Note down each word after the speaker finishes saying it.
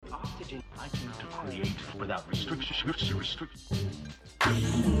I came to create without restriction.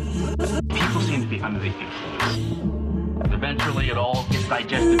 People seem to be under the influence. Eventually, it all gets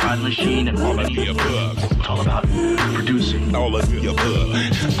digested by the machine, and all of the above. It's all about producing. All of the above.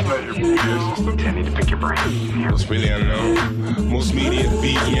 Tell me to pick your brain. It's really unknown. Most media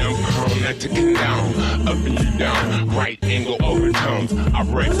BM prone not to condone. Up and you down, right angle overtones. I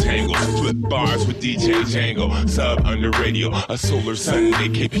rectangles, flip bars with DJ Django. Sub under radio, a solar Sunday.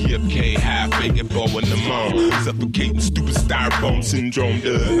 KPFK, half bacon bow in the moan. Suffocating stupid styrofoam syndrome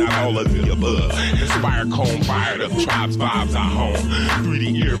does not all of the above. Inspire cone fired up tribes vibes I home.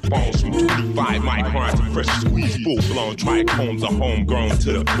 3D earphones from 25 microns to fresh squeeze full blown trichomes are homegrown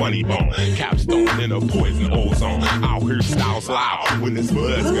to the funny bone. Capstone in a poison ozone. I'll hear styles loud when this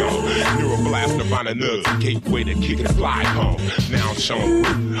bud's gone. Neuroblast Nirvana nugs, a gateway to kick and fly home. Now shown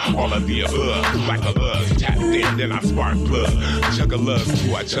with all of the above. Like a love, tapped in, then I spark plug. Chuck a love,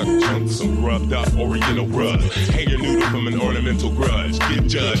 so I chuck chunks, some rubbed up oriental rug. Hang your noodle from an ornamental grudge. Get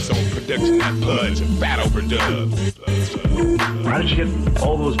judged on production that pudge. Fat overdubs. How did you get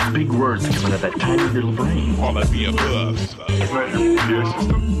all those big words coming out of that tiny little brain? All of the above.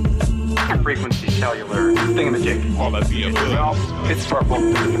 Frequency cellular thingamajig. All of the above. Well, it's purple.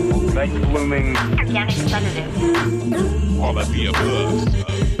 Night blooming. Organic sedative. All of the above.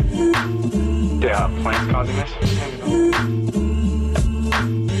 Yeah, plants causing this?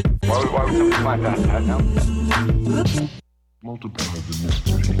 Why would something like that happen now? Multiply the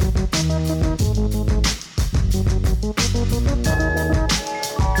mystery.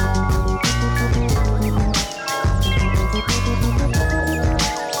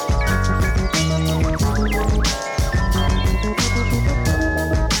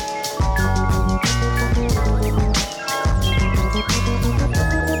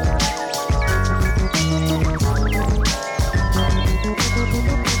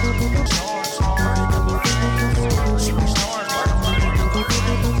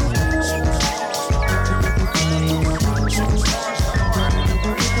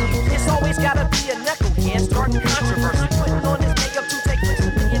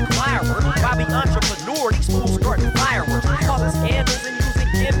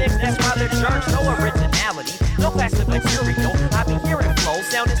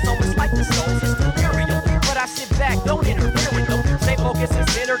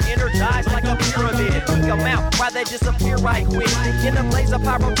 Disappear right quick in a blaze of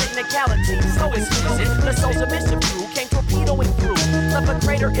pyrotechnicality. So exquisite, the souls of mission crew came torpedoing through. Left a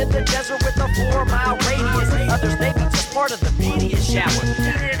crater in the desert with a 4-mile radius. Others they be just part of the media shower.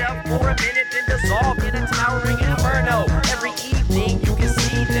 Heat it up for a minute, then dissolve in a towering inferno. Every evening you can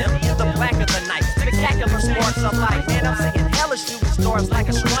see them in the black of the night. Spectacular sparks of light. Man, I'm seeing hellish shooting stars like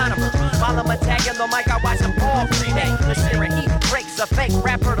astronomers. While I'm attacking the mic, I watch them all 3 days. The sheer heat breaks a fake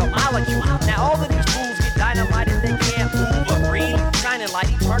rapper to molecule. Now all of these fools get dynamite and they can't move or breathe. Shining light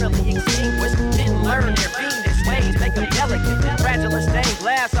eternally extinguished. Didn't learn their fiendish ways, make them delicate. Fragile as stained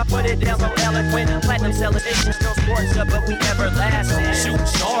glass, I put it down so eloquent. Platinum celebration, still scorched up, but we everlasting. Shooting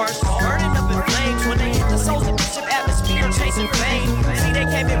stars, burning up in flames when they hit the souls of bishop atmosphere, chasing fame. See, they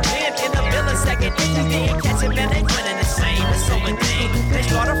came and went in a millisecond. If you didn't catch it, man, they went in the same. It's so mundane. They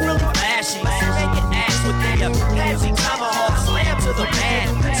started really flashy. Making ass with the Pepsi tomahawk slam to the mat.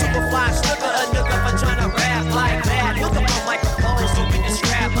 Superfly, snooker, a nooker for trying to rap like that. Hook up a microphone so we can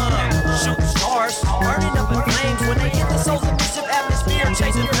strap up. Shoot stars, burning up in flames when they hit the souls of bishop atmosphere,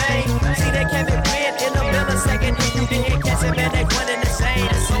 chasing fame. See, they came and went in a millisecond. If you didn't catch it, man, they went in the same.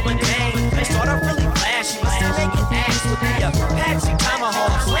 It's so mundane. They started really flashy. Making ass with the Pepsi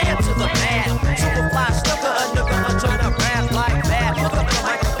tomahawk slam to the mat. Superfly, snooker, a nooker for trying to rap like that. Hook up the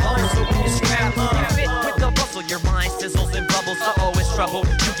microphone so we can strap up. Fit with the bustle, your mind sizzles and bubbles. Uh-oh, it's trouble.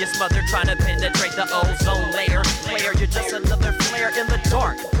 You get smothered trying to penetrate the ozone layer. Player, you're just another flare in the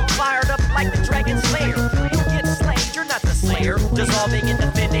dark. Fired up like the Dragon Slayer. You get slayed, you're not the slayer. Dissolving in the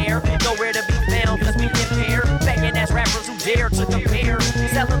thin air. Nowhere to be found cause we impair. Begging ass rappers who dare to compare.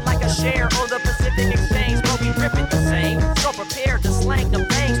 Selling like a share on the Pacific Exchange. But we rip it the same. So prepared to slang the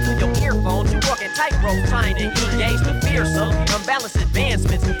bangs through your earphones. You walking tightrope trying to engage the fearsome. Unbalanced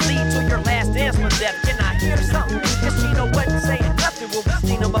advancements lead to your last dance with death. Can I hear something? Cause Chino wasn't saying nothing. We'll be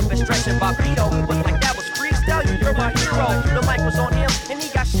seen him up and stretching Bobito. He was like, that was freestyle, you're my hero. The mic was on him and he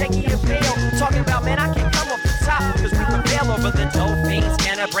got shaky and pale. Talking about, man, I can't come off the top. Cause we prevail over the dolphins.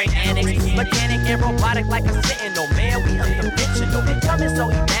 Scanner brain annex. Mechanic and robotic like a sentinel. Man, we unconventional. Coming so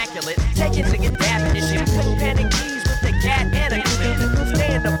immaculate. Taking to get dabbing and shit. Couldn't panic keys with the cat and a clip.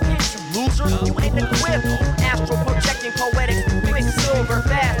 Stay in the pitch, you loser. You ain't equipped. Astral projecting poetics. Quicksilver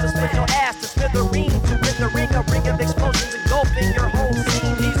fast. To split your ass to smithereens. To rip the ring, a ring of explosions engulfing your whole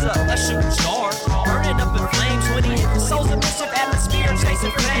scene. He's a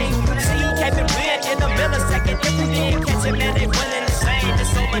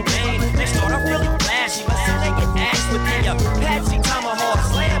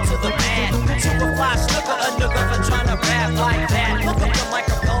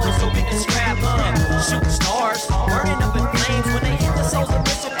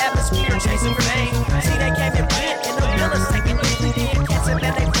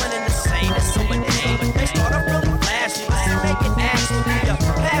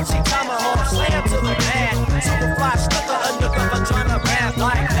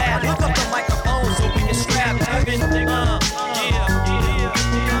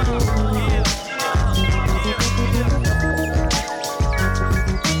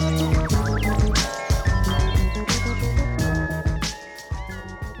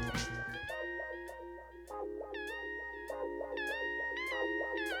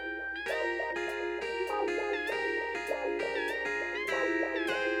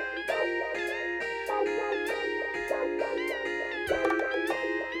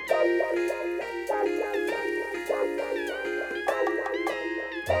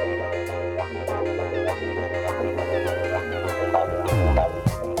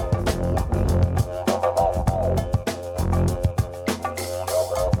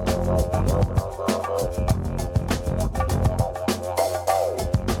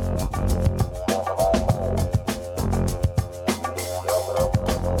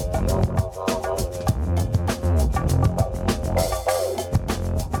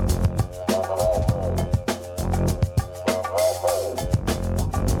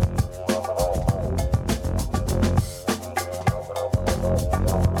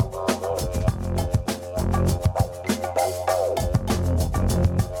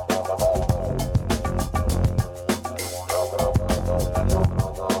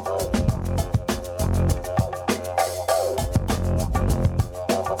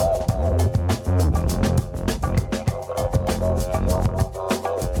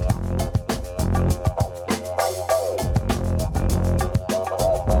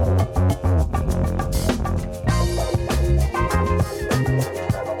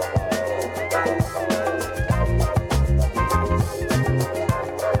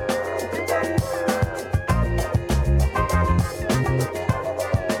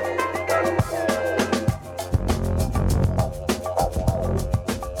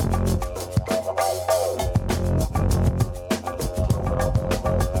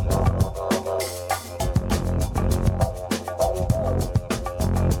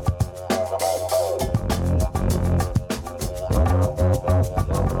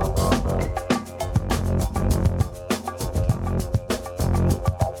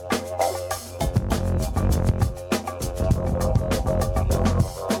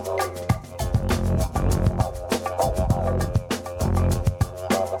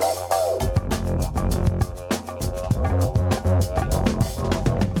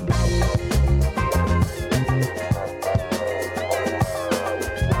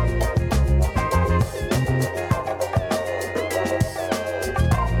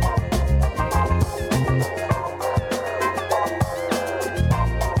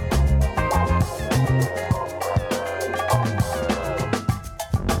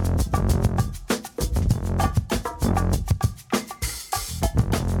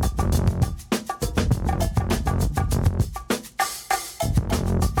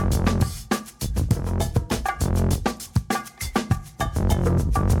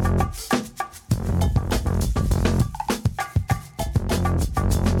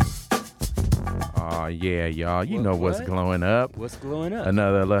Yeah, y'all, you know what's glowing up. What's glowing up?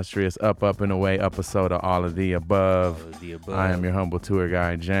 Another illustrious Up and Away episode of All of the Above. All of the Above. I am your humble tour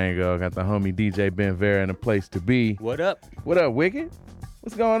guide, Django. Got the homie DJ Ben Vera in a place to be. What up? What up, Wicked?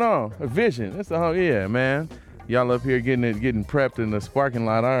 What's going on? A Vision. That's the whole, yeah, man. Y'all up here getting prepped in the parking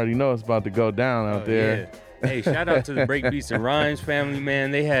lot. I already know it's about to go down out there. Yeah. Hey, shout out to the Breakbeats and Rhymes family, man.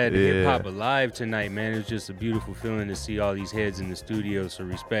 They had Hip Hop Alive tonight, man. It was just a beautiful feeling to see all these heads in the studio, so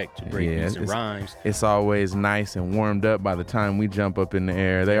respect to Breakbeats and Rhymes. It's always nice and warmed up by the time we jump up in the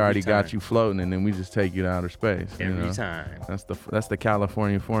air. They already got you floating, and then we just take you to outer space. Every time. That's the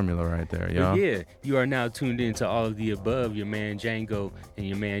California formula right there, y'all. But yeah, you are now tuned into All of the Above. Your man Django and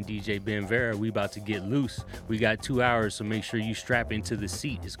your man DJ Ben Vera. We about to get loose. We got 2 hours, so make sure you strap into the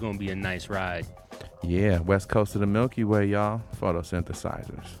seat. It's going to be a nice ride. Yeah, west coast of the Milky Way, y'all.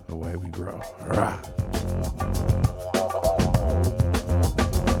 Photosynthesizers, the way we grow. Rah.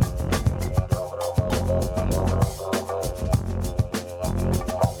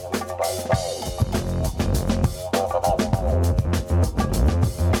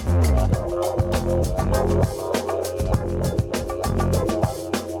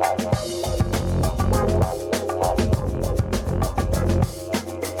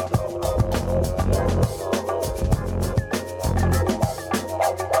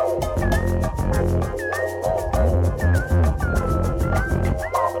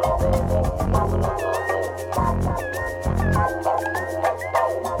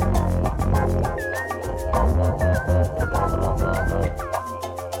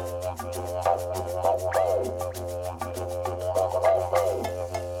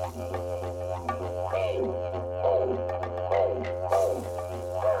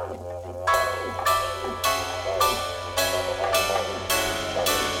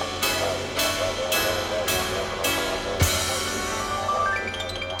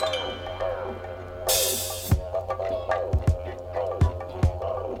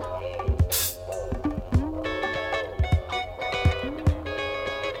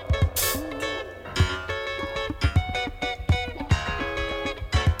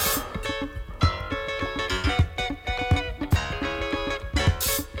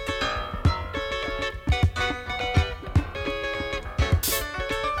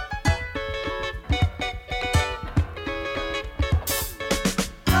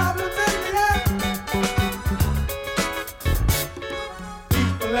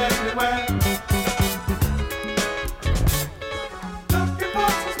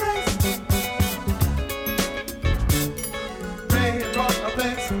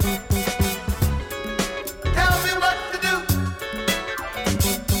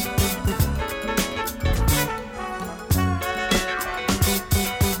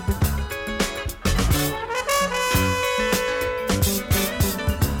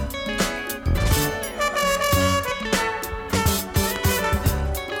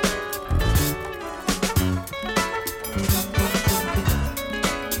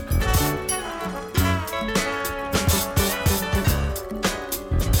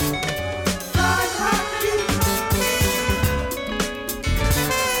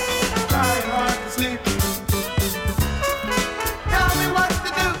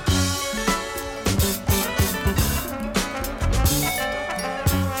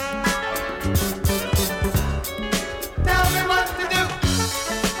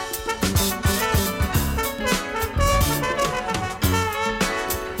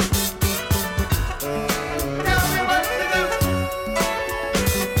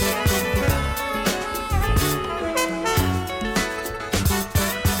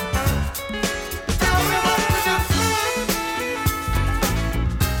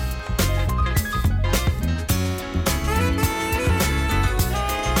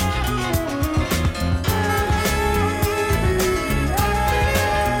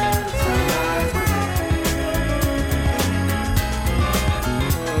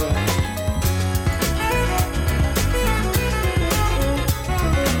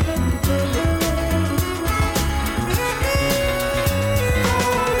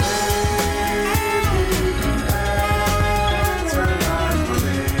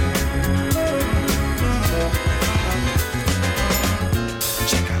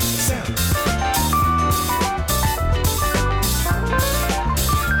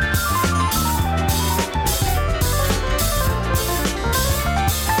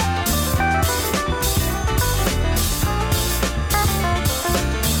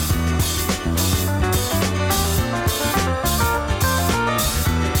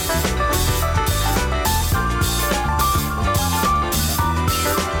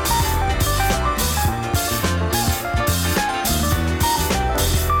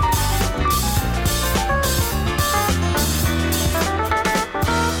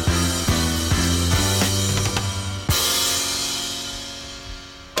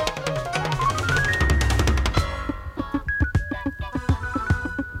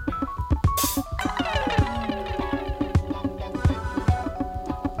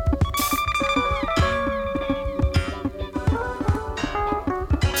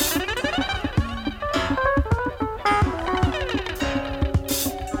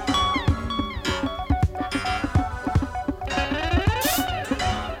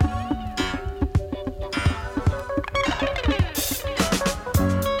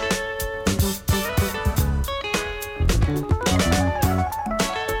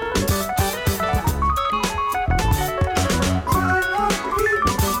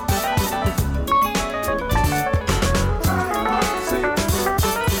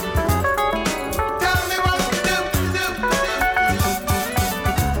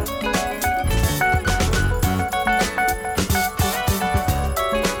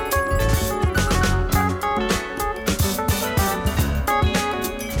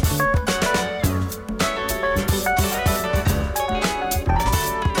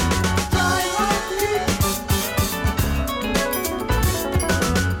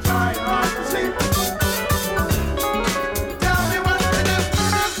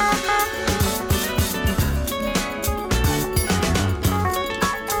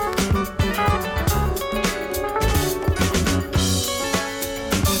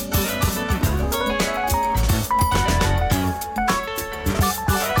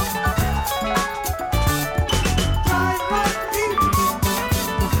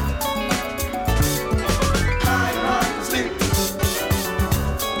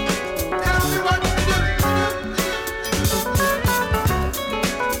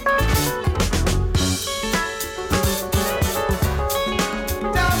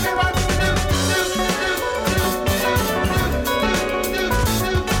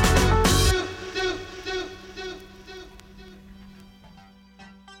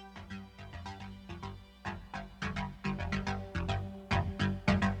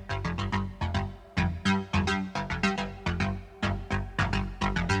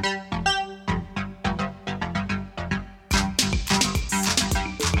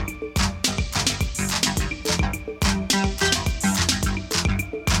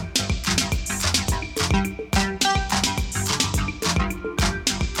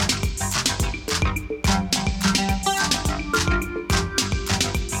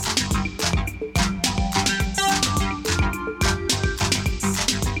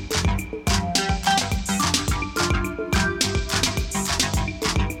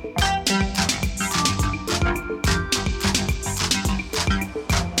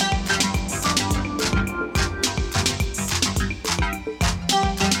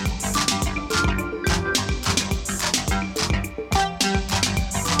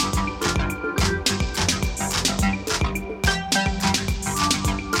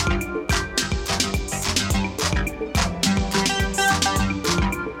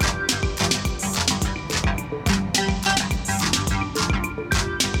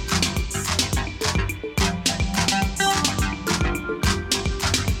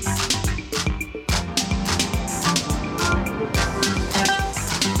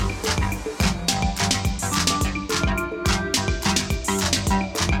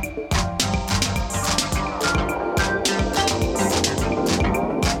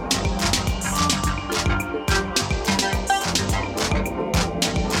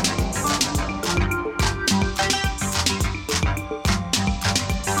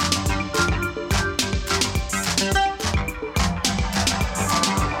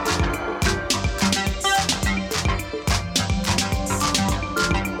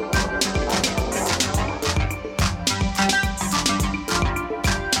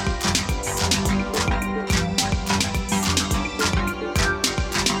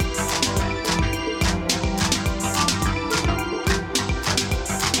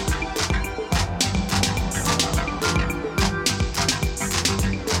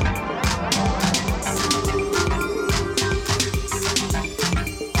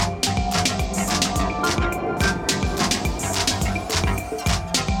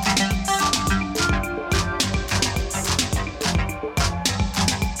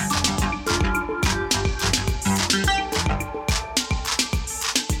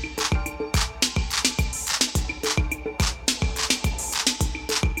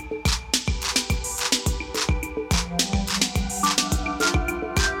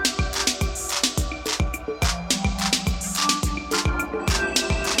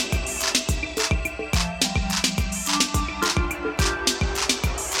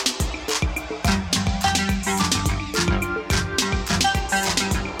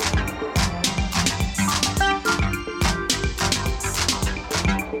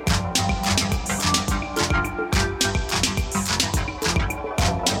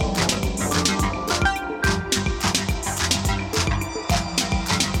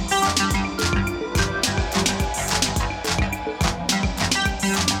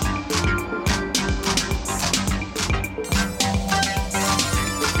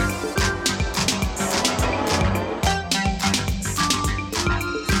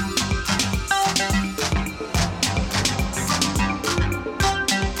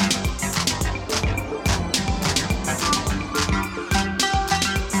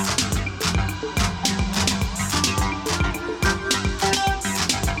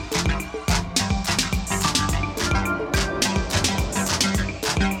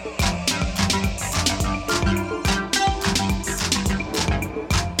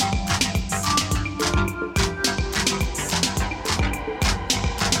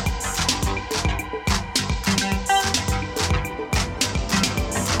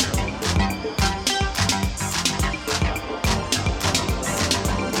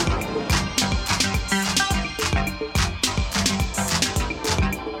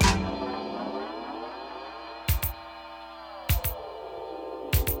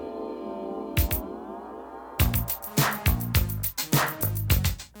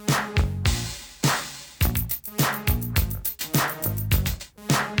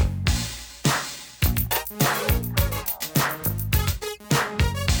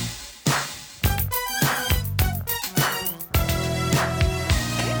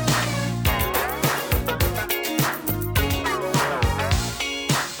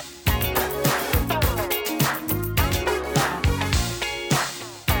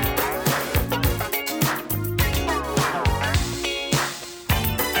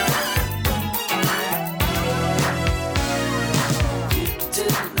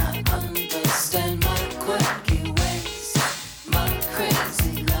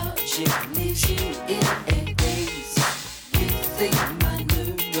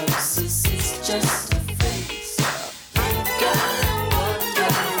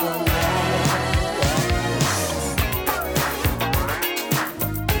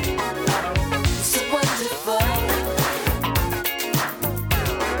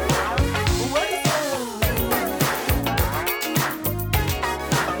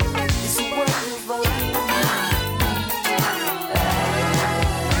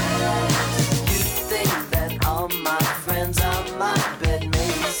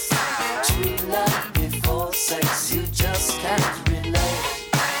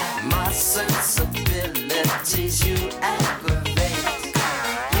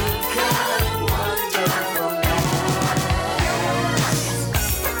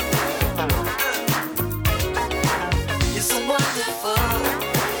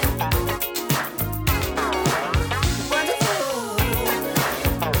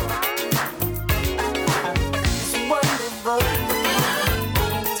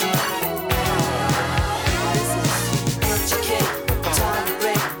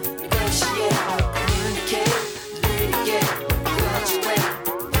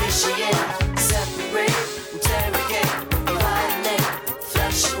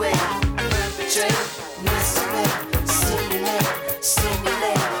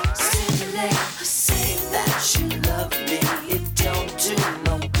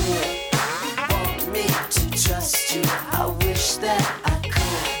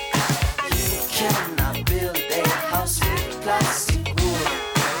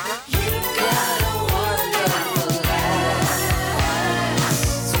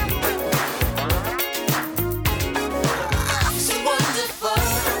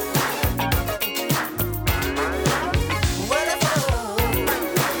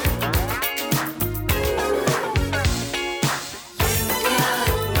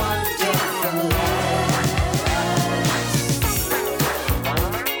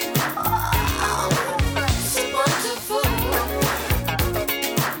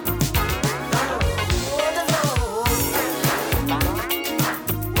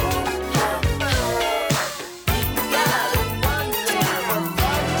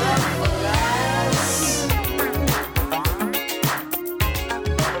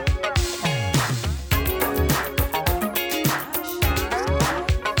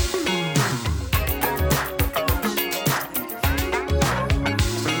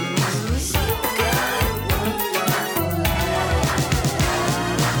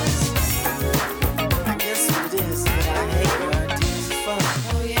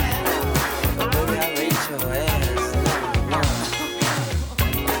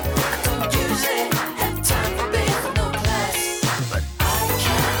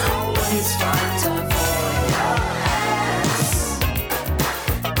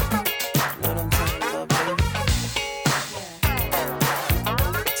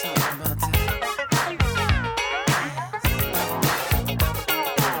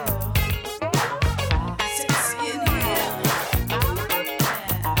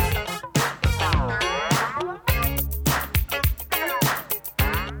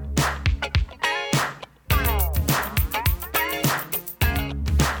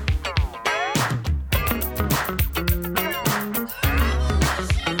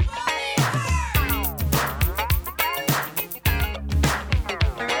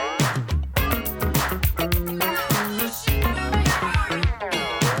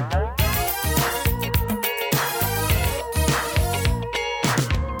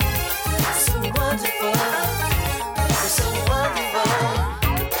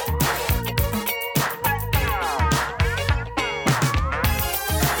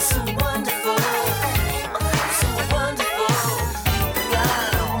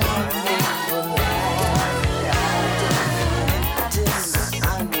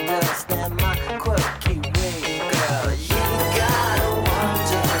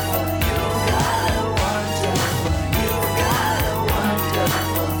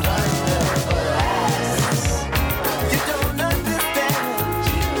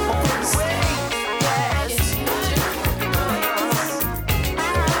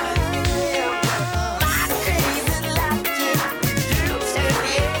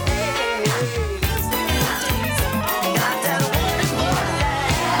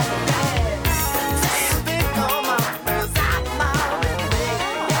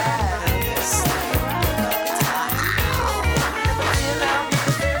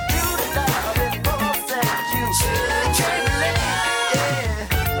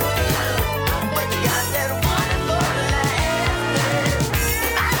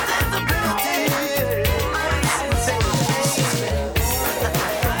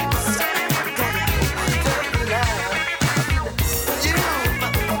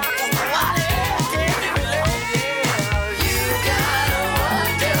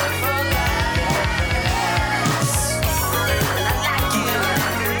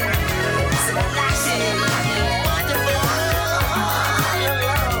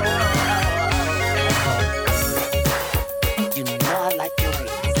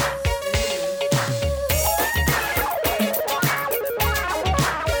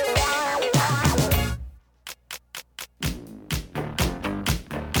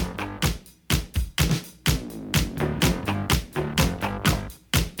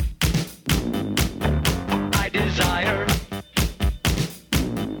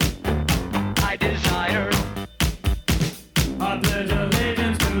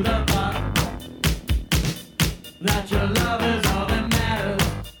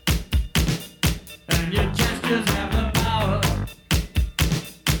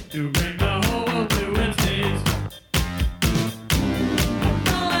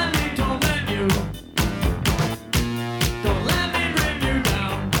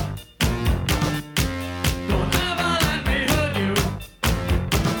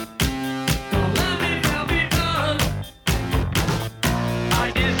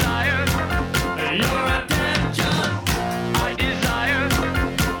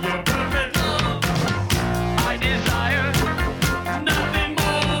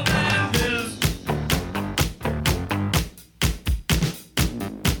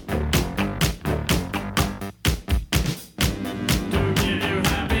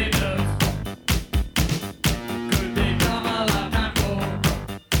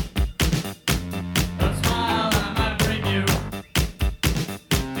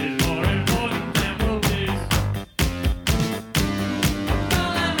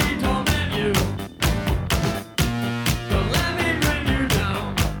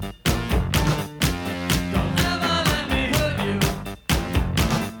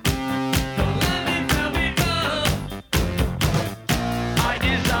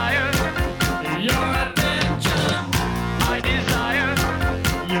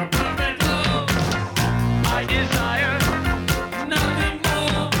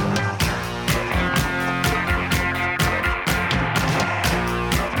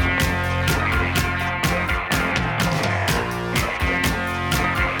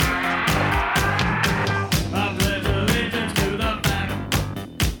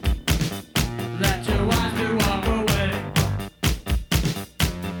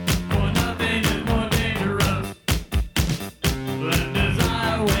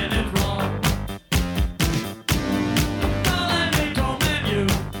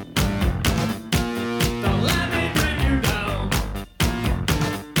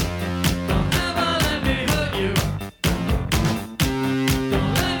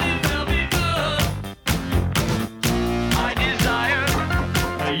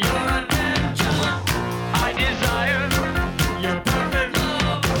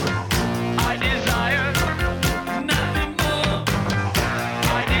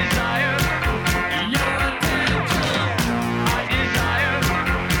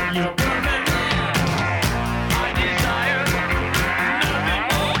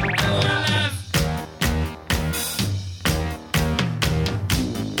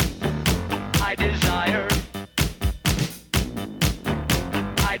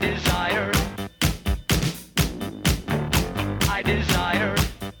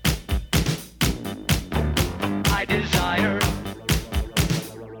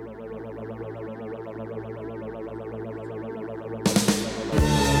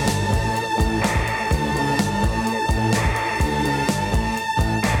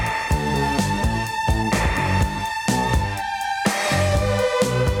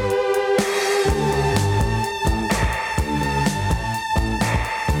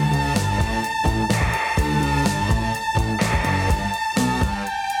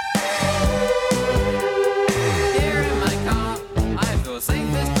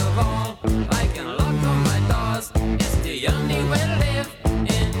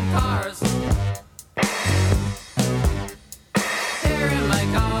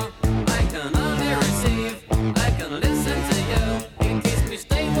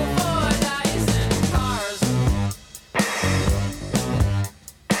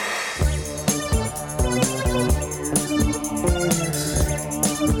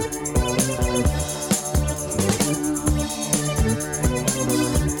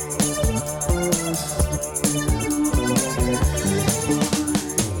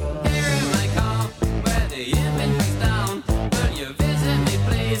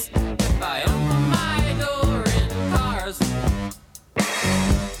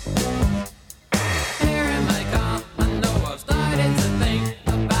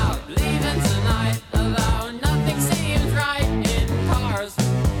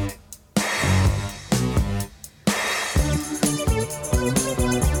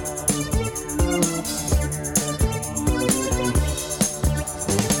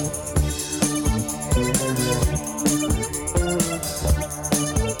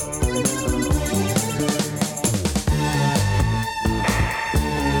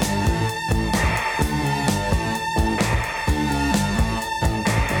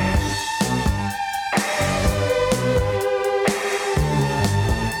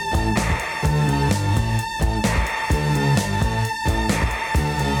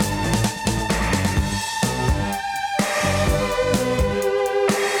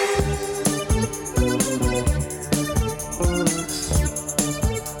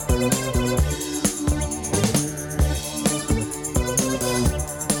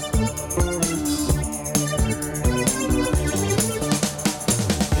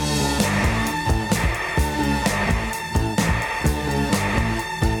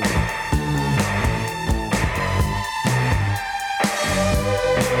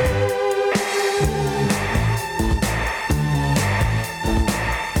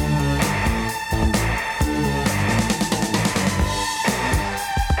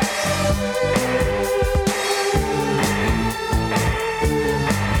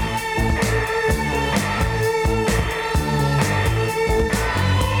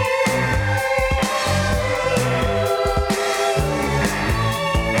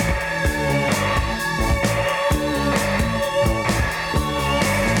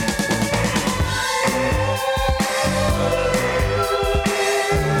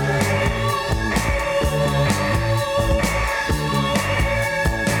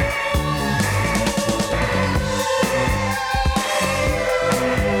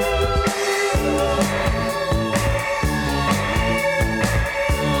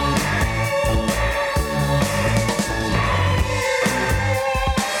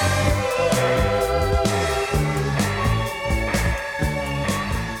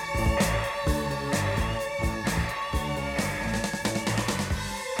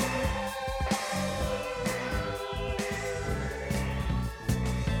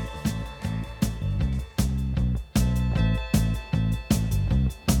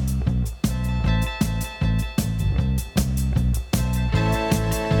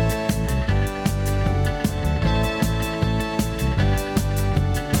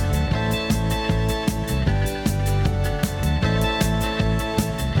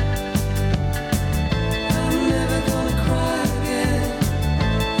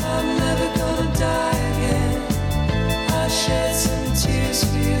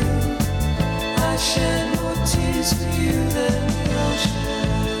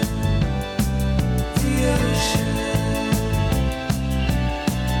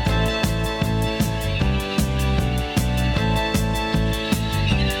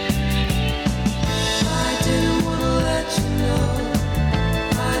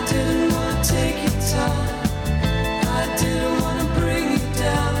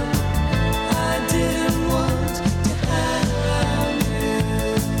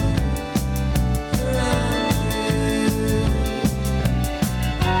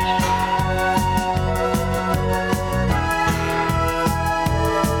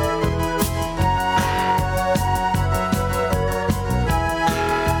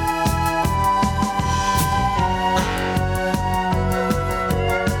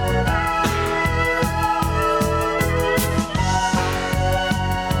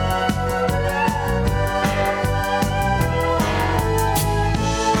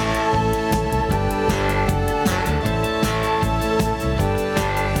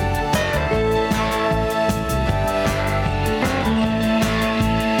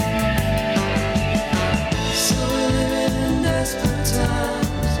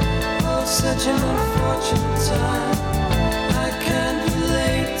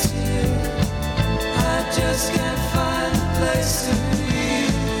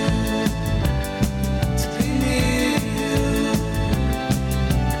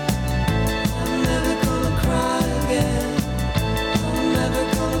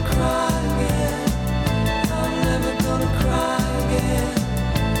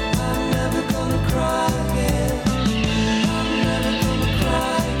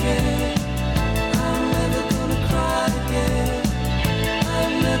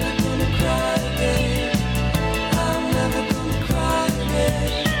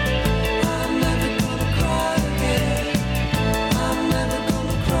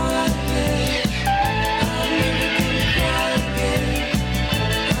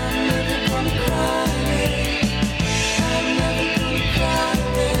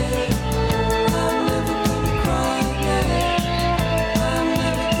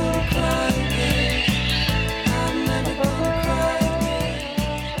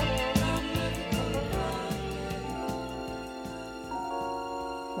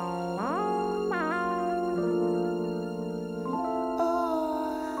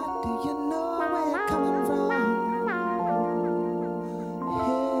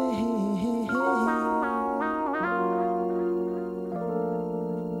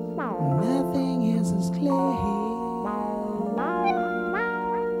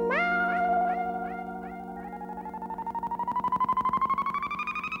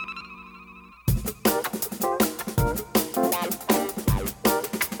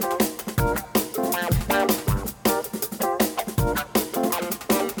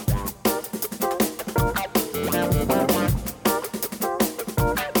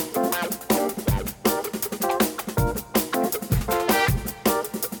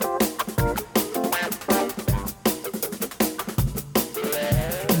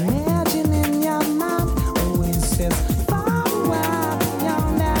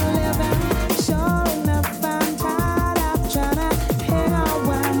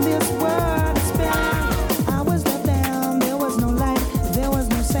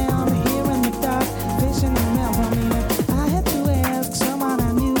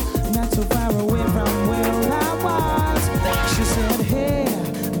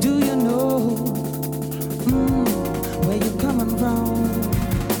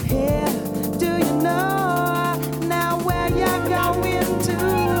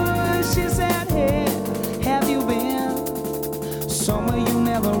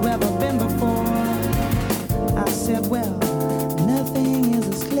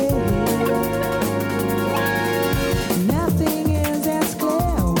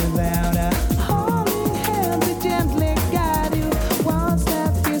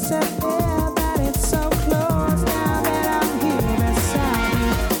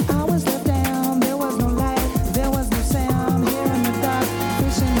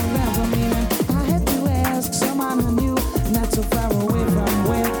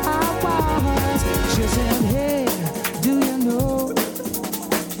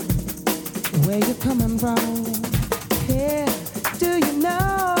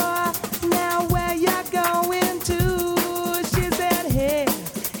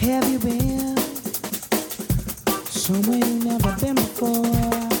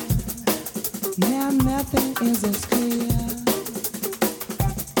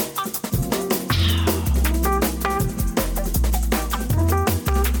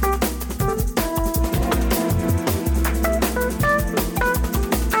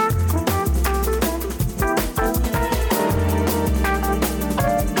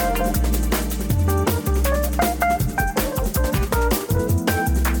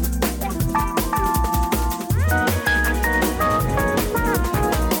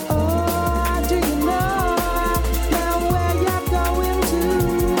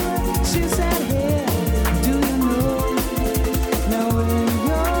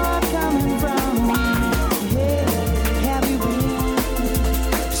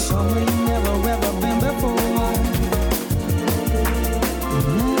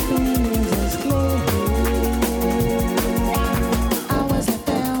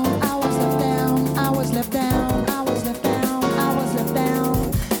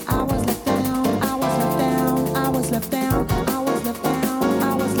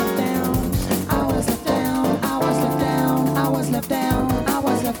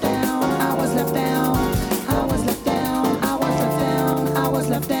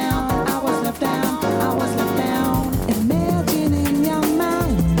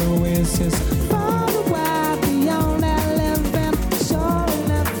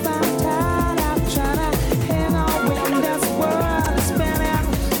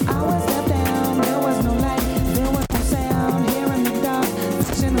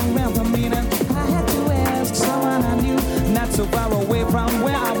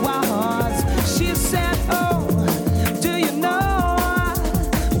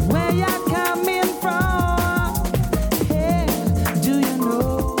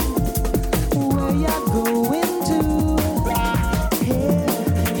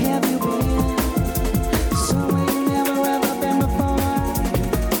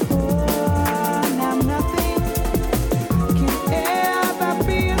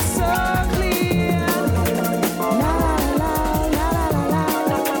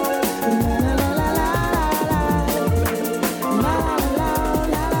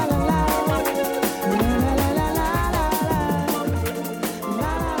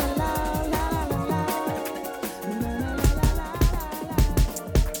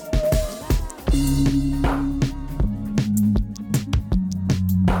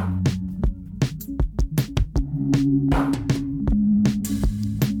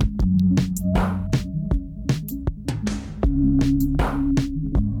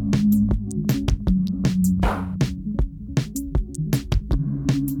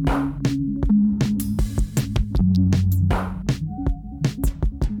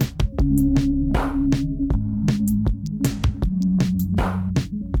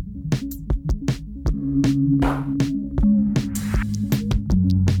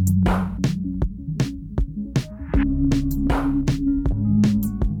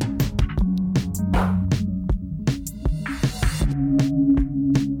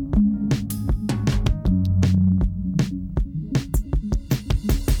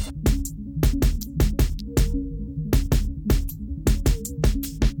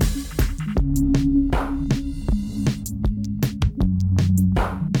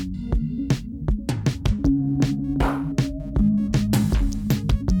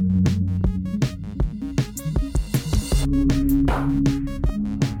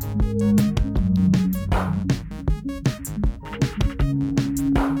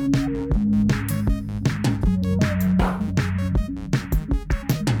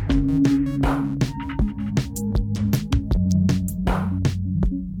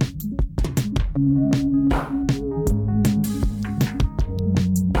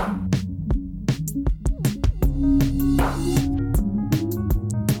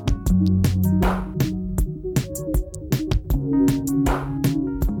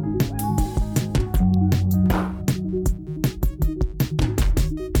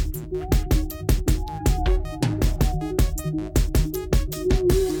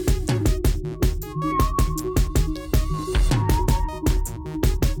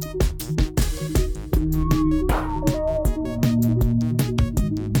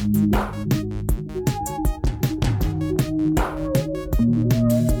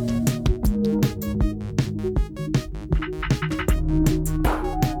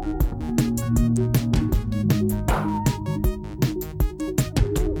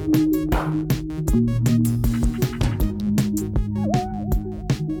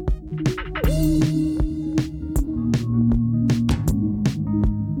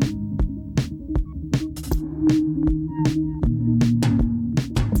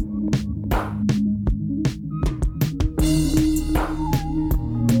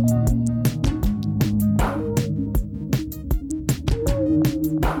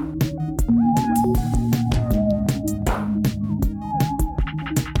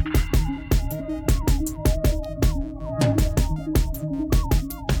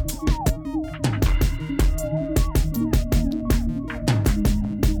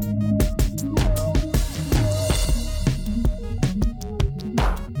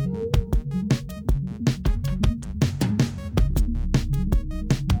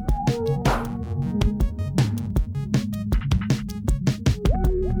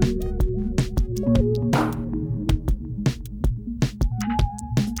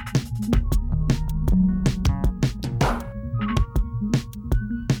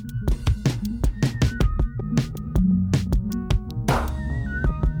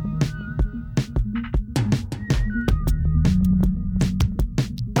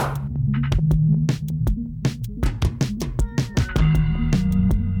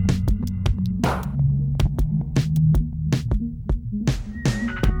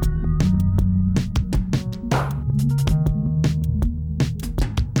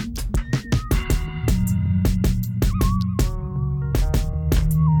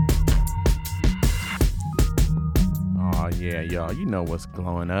 Y'all, you know what's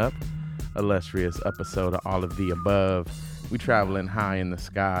glowing up. Illustrious episode of All of the Above. We traveling high in the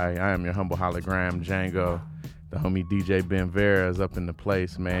sky. I am your humble hologram, Django. The homie DJ Ben Vera is up in the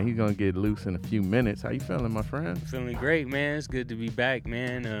place, man. He's gonna get loose in a few minutes. How you feeling, my friend? Feeling great, man. It's good to be back,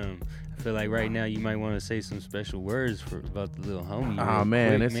 man. I feel like right now you might want to say some special words about the little homie. Oh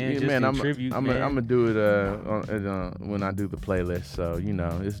man, quick, I'm gonna do it when I do the playlist. So you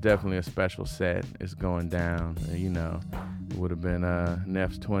know, it's definitely a special set. It's going down. You know, it would have been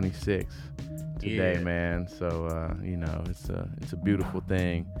Neff's 26 today, man. So you know, it's a beautiful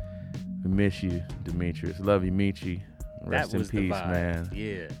thing. We miss you, Demetrius. Love you, Michi. Rest in peace, man.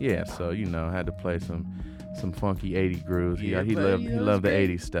 Yeah. So you know, I had to play some funky 80 grooves. He loved the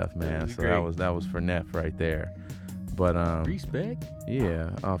 80s stuff, man. So great. that was for Neff right there. But respect. Yeah,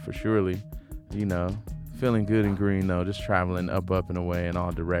 for surely. You know, feeling good and green though. Just traveling up and away in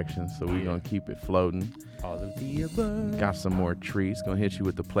all directions. So we're gonna keep it floating. All of the above. Got some more treats. Gonna hit you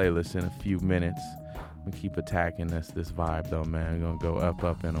with the playlist in a few minutes. We keep attacking this vibe though, man. We're gonna go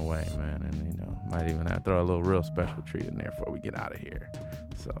up and away, man, and you know, might even have to throw a little real special treat in there before we get out of here.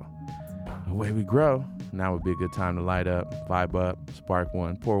 So away we grow. Now would be a good time to light up, vibe up, spark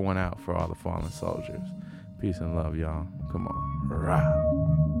one, pour one out for all the fallen soldiers. Peace and love, y'all. Come on, rah.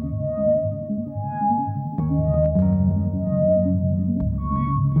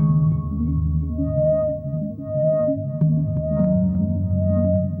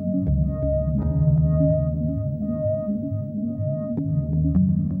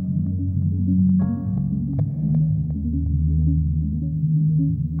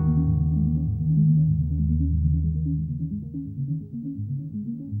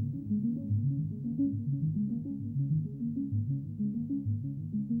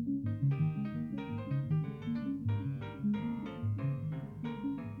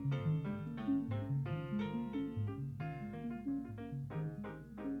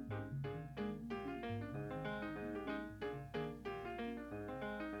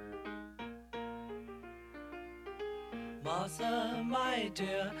 Martha, my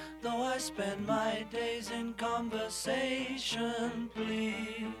dear, though I spend my days in conversation,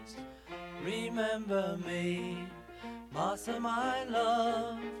 please remember me. Martha, my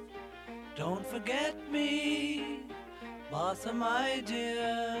love, don't forget me. Martha, my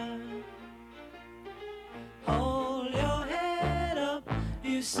dear, hold your head up,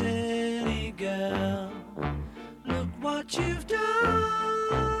 you silly girl. Look what you've done.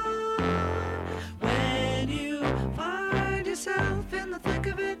 Yourself in the thick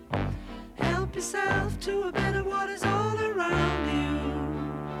of it, help yourself to a better what is all around you.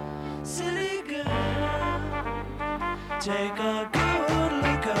 Silly girl, take a good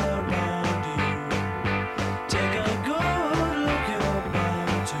look around you. Take a good look, you're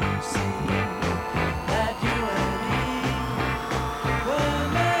bound to see that you and me were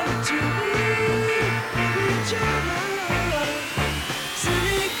meant to be with each other.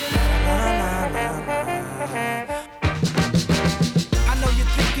 Silly girl.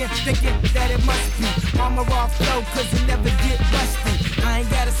 Thinking that it must be armor off flow, cause it never get rusty. I ain't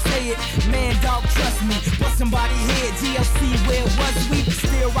gotta say it, man, dog, trust me. But somebody here, GLC, where was we?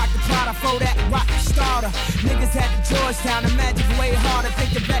 Still rock the Prada for that rock starter. Niggas had the Georgetown, the magic way harder.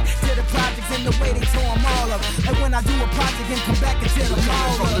 Thinking back to the projects and the way they tore them all up. And when I do a project and come back and tear them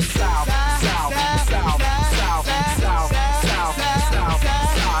all up. From the south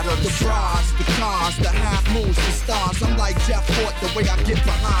of the bras, the cars, the half moons, the stars. I'm like like Jeff Fort, the way I get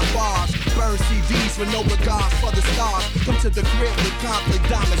behind bars. Burn CDs with no regards for the stars. Come to the crib with conflict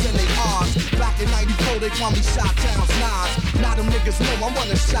diamonds in they R's. Back in 94, they call me Chi-Town's Nas. Now them niggas know I'm one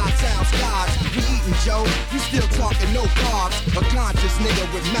of Chi-Town's gods. We eatin' Joe, you still talking no carbs. A conscious nigga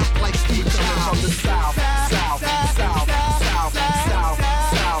with Mac like Steve Jobs. From the South, South, South, South, South, South,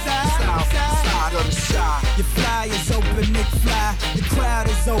 South, side of the shot. Your fly is open, McFly. The crowd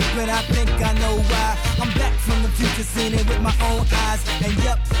is open, I think I know why. I'm back from the future, seen it with my own eyes. And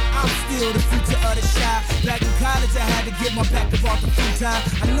yup, I'm still the future of the shy. Back in college, I had to get my back to off the full time.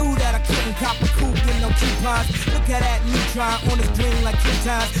 I knew that I couldn't cop a coupe with no coupons. Look at that neutron on his green like 2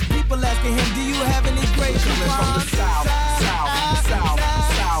 times. People asking him, do you have any great coupons? From the South, South, South,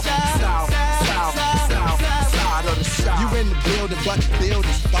 South, South, South, South, side of the shop. You in the building, but the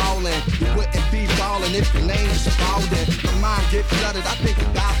building's falling. You wouldn't be ballin' if your name was Spalding. My mind get flooded, I think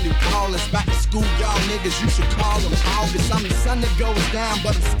about new callers. Back to school, y'all niggas, you should call them August. I'm the sun that goes down,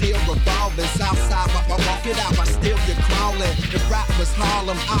 but I'm still revolving. Southside, I walk it out, I still get crawling. If rap was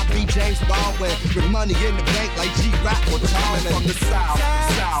Harlem, I'd be James Baldwin. With money in the bank like G-Rap or Tarlin. From the South,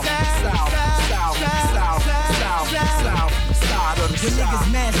 South, South, South, South, South, South, side of the When niggas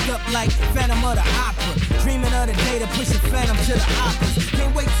masked up like Phantom of the Opera. Dreaming of the day to push a Phantom to the operas.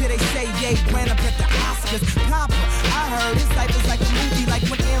 Can't wait till they say yay, ran up at the Oscars. Papa, I heard his life is like a movie, like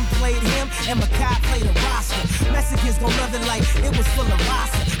when M played him and Makai played a roster. Mexicans gon' love it like it was full of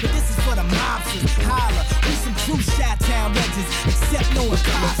rasa. But this is for the mobsters, holla. We some true Chi-Town legends, except no one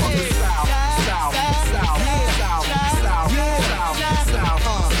coming from the South, South, South, South, South, South,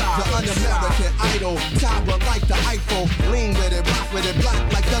 South, the un-American idol, tower like the Eiffel, lean with it, rock with it, black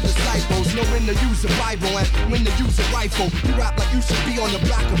like the disciples, know when to use a Bible and when to use a rifle. You rap like you should be on the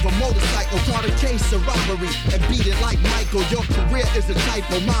back of a motorcycle, caught a case of robbery and beat it like Michael. Your career is a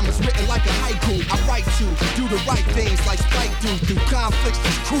typo, mine was written like a haiku. I write to do the right things like Spike do. Through conflicts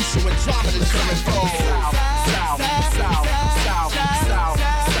is crucial and drama is coming from South, South, South, South, South,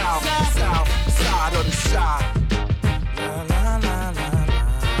 South, South, side of the shot.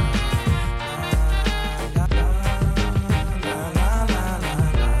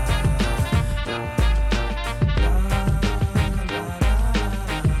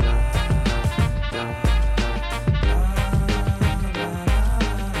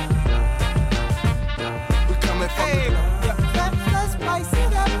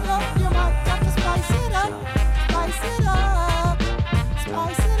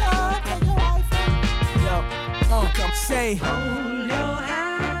 Say, hold your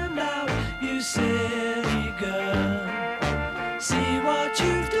hand out, you silly girl. See what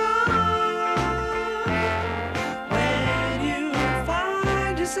you've done. When you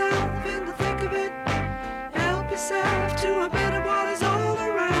find yourself in the thick of it, help yourself to a bit of what is all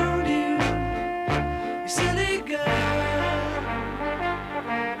around you. You silly girl.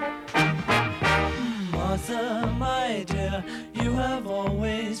 Martha, my dear, you have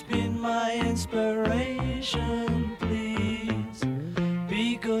always been my inspiration.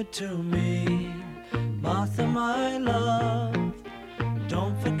 Be good to me, Martha, my love.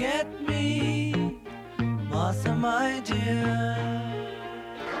 Don't forget me, Martha, my dear.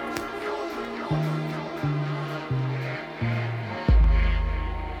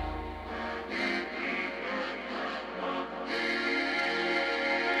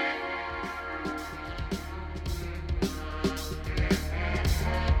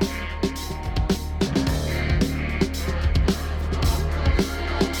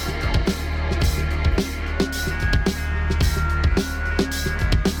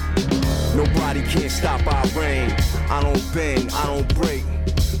 Nobody can't stop our reign. I don't bend, I don't break.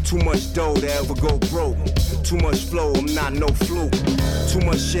 Too much dough to ever go broke. Too much flow, I'm not no fluke. Too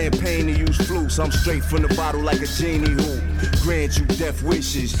much champagne to use flukes. I'm straight from the bottle like a genie who grant you death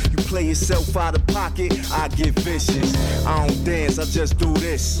wishes. You play yourself out of pocket, I get vicious. I don't dance, I just do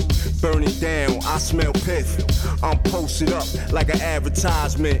this. Burn it down, I smell pith. I'm posted up like an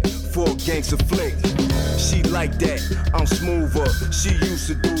advertisement for a gangster flick. She like that, I'm smoother. She used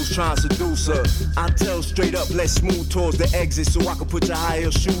to dudes trying to seduce her. I tell straight up, let's move towards the exit so I can put your high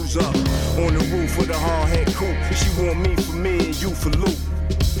heel shoes up. On the roof of the hard head coupe. She want me for me and you for loot.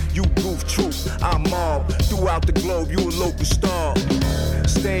 You goof troop, I mob. Throughout the globe, you a local star.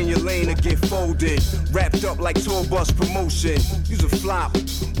 Stay in your lane or get folded. Wrapped up like tour bus promotion. You's a flop.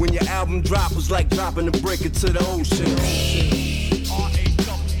 When your album drop was like dropping a brick into the ocean.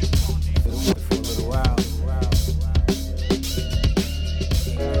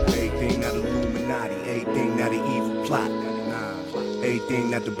 Everything not Illuminati, everything not an evil plot. Everything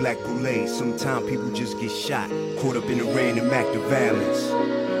not the black boule. Sometimes people just get shot. Caught up in the rain and Mac the violence.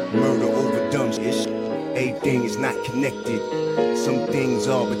 Murder over dumb shit. Everything is not connected. Some things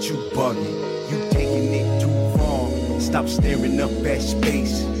are, but you bugging. You taking it too far. Stop staring up at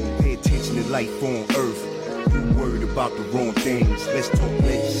space. Pay attention to life on Earth. You worried about the wrong things. Let's talk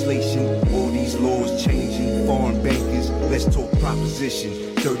legislation. All these laws changing. Foreign bankers. Let's talk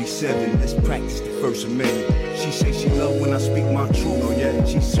proposition 37. Let's practice the First Amendment. She say she love when I speak my truth. Oh yeah,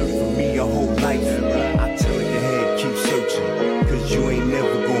 she searched for me her whole life. I tell her, go ahead, keep searching. Cause you ain't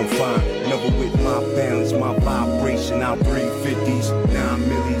never gonna find. Never with my balance, my vibration. I breathe 50s, 9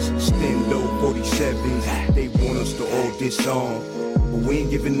 millies, stendo 47s. They want us to all disarm, but we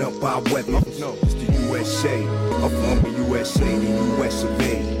ain't giving up our weapons. No, it's the USA. Up from the USA, the US of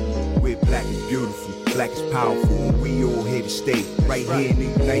A. We're black is beautiful, black is powerful, and we all here to stay. Right here in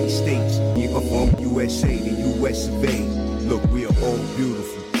the United States. Yeah, up from the USA, the US of A. Look, we are all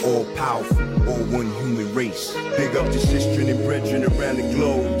beautiful, all powerful, all one human race. Big up to sister and brethren around the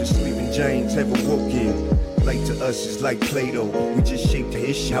globe. The sleeping giants ever woken. Light to us is like Play-Doh. We just shape the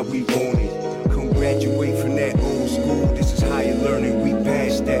ish how we want it. Come graduate from that old school. This is higher learning. We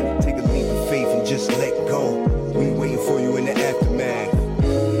past that. Take a leap of faith and just let go. We waiting for you in the aftermath.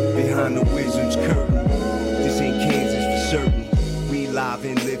 Behind the wizard's curtain. This ain't Kansas for certain. We live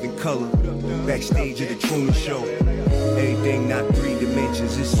and live in color. Backstage at the Truman Show. Everything not 3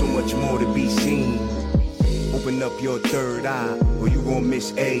 dimensions. There's so much more to be seen. Open up your third eye, or you gon'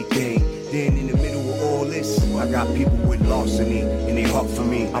 miss everything. Then in the middle of all this, I got people with larceny in their heart for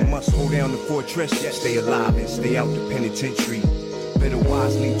me. I must hold down the fortress, stay alive and stay out the penitentiary. Better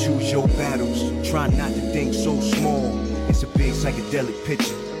wisely choose your battles. Try not to think so small. It's a big psychedelic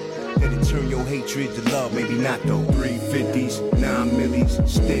picture. That'll turn your hatred to love, maybe not though. 350s, 9 millies,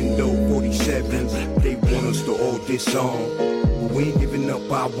 stendo 47s. They want us to all disarm. We ain't giving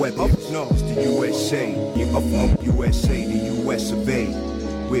up our weapons. No, it's the USA. Yeah, up from USA, the US of A.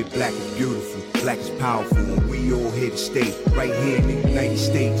 We're black is beautiful, black is powerful, and we all here to stay. Right here in the United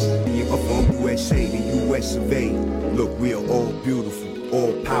States. Yeah, up from USA, the US of A. Look, we are all beautiful,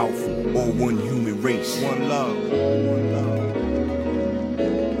 all powerful, all one human race. One love. One love.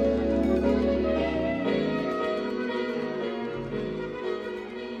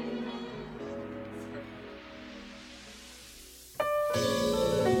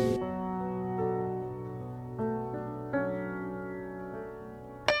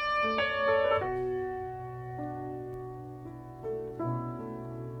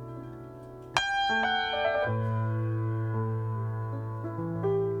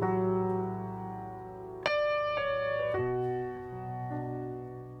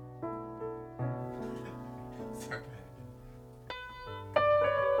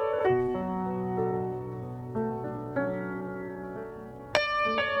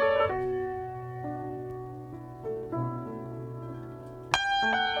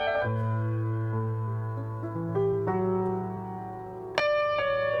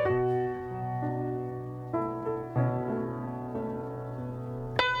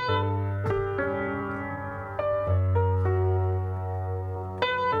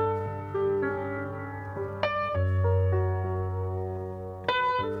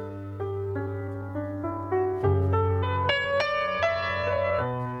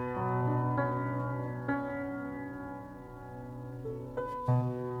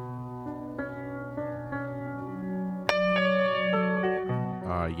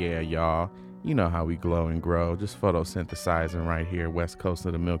 Yeah, y'all. You know how we glow and grow. Just photosynthesizing right here, west coast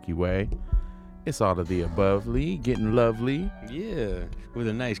of the Milky Way. It's all of the above, Lee. Getting lovely. Yeah, with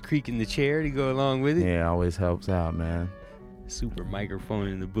a nice creak in the chair to go along with it. Yeah, always helps out, man. Super microphone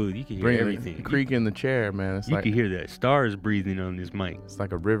in the booth. You can hear everything. The creak in the chair, man. It's you like, can hear that stars breathing on this mic. It's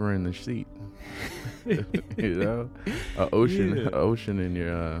like a river in the seat. You know? An ocean in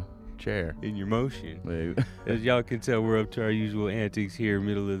your chair. In your motion. As y'all can tell, we're up to our usual antics here,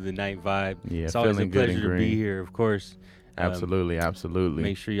 middle of the night vibe. Yeah, it's always a pleasure to be here, of course. Absolutely.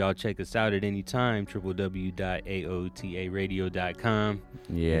 Make sure y'all check us out at any time, www.aotaradio.com.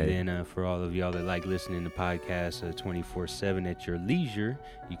 Yeah. And then for all of y'all that like listening to podcasts 24/7 at your leisure,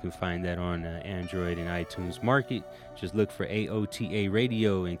 you can find that on Android and iTunes Market. Just look for AOTA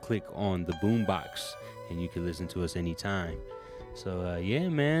Radio and click on the boombox, and you can listen to us anytime. So, yeah,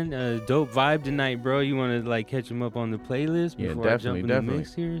 man, dope vibe tonight, bro. You want to, like, catch them up on the playlist before I jump in the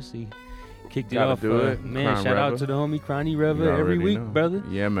mix here? See, kicked it off. Man, shout out to the homie Cronny Reva every week, brother.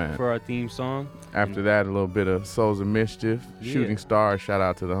 Yeah, man. For our theme song. After that, a little bit of Souls of Mischief. Yeah. Shooting Star, shout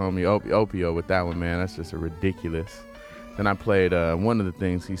out to the homie Opio with that one, man. That's just a ridiculous. Then I played one of the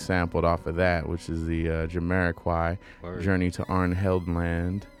things he sampled off of that, which is the Jamiroquai Journey to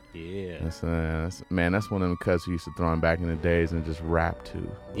Arnheldland. Yeah. That's one of them cuts we used to throw in back in the days and just rap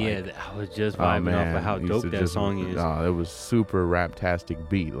to. Yeah, I was just vibing off of how dope that song is. Oh, it was super rap-tastic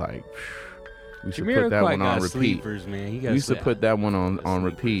beat. Like, we used to Jamiroquai put that one got on repeat. sleepers, man. We used to put that one on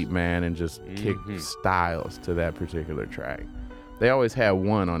repeat, man, and just kick styles to that particular track. They always had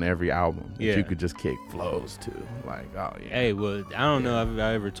one on every album that you could just kick flows to. Like, oh, yeah. Hey, well, I don't know if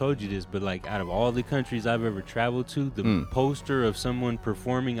I ever told you this, but like out of all the countries I've ever traveled to, the poster of someone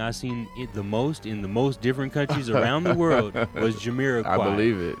performing I seen it the most in the most different countries around the world was Jamiroquai. I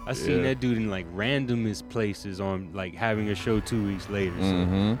believe it. I seen that dude in like randomest places on like having a show 2 weeks later.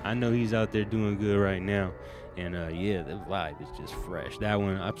 So I know he's out there doing good right now. And yeah, the vibe is just fresh. That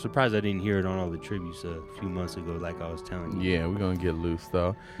one, I'm surprised I didn't hear it on all the tributes a few months ago, like I was telling you. Yeah, we're gonna get loose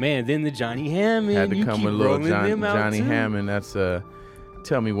though. Man, then the Johnny Hammond. Had to you come keep with a little Johnny too. Hammond. That's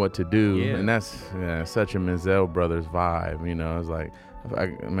Tell Me What to Do, Yeah. and that's such a Menzel Brothers vibe. You know, it's like,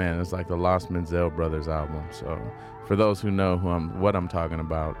 it's like the Lost Menzel Brothers album. So for those who know what I'm talking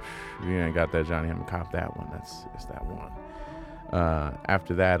about, if you ain't got that Johnny Hammond, cop that one. It's that one.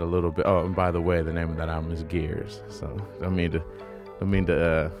 After that, a little bit. Oh, and by the way, the name of that album is Gears. So I mean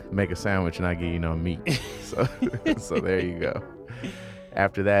to make a sandwich and not give you no meat. So there you go.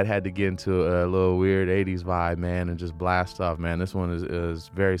 After that, had to get into a little weird 80s vibe, man, and just blast off, man. This one is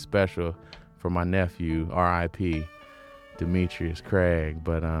very special for my nephew, R.I.P. Demetrius Craig.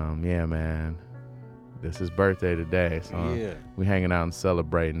 But yeah, man, this is his birthday today, so we hanging out and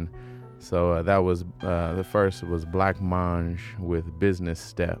celebrating. So that was the first was Black Mange with Business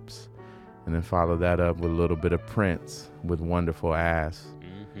Steps, and then followed that up with a little bit of Prince with Wonderful Ass.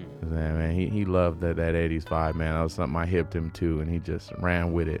 Man, he loved that 80s vibe, man. That was something I hipped him to, and he just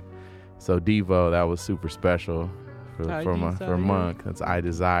ran with it. So Devo, that was super special for Monk. That's I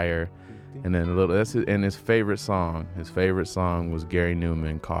Desire, and then and his favorite song. His favorite song was Gary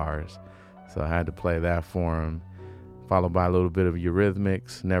Newman, Cars. So I had to play that for him. Followed by a little bit of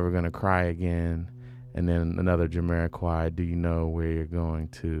Eurythmics, Never Gonna Cry Again, and then another Jamiroquai, Do You Know Where You're Going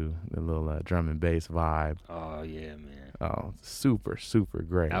To, the little drum and bass vibe. Oh, yeah, man. Oh, super, super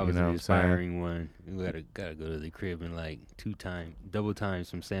great. That was an inspiring one. We gotta go to the crib and like double time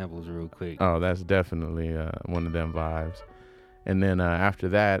some samples real quick. Oh, that's definitely one of them vibes. And then after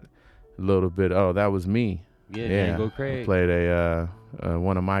that, a little bit, that was me. Yeah. Django Craig. I played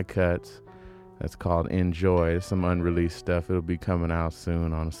one of my cuts. That's called Enjoy. It's some unreleased stuff. It'll be coming out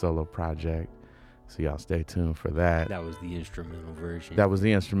soon on a solo project. So y'all stay tuned for that. That was the instrumental version. That was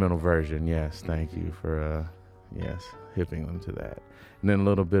the instrumental version, yes. Thank you for, hipping them to that. And then a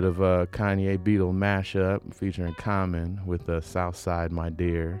little bit of a Kanye Beatle mashup featuring Common with the Southside My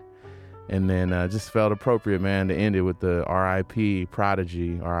Dear. And then just felt appropriate, man, to end it with the R.I.P.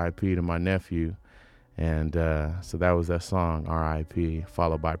 Prodigy, R.I.P. to my nephew. And so that was that song, R.I.P.,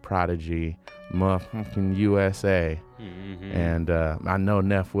 followed by Prodigy, Motherfucking USA. And I know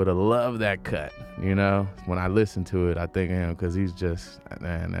Neff would have loved that cut, you know? When I listen to it, I think of him because he's just,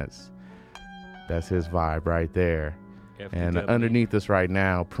 man, that's his vibe right there. And underneath us right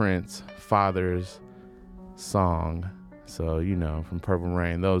now, Prince, Father's Song. So, you know, from Purple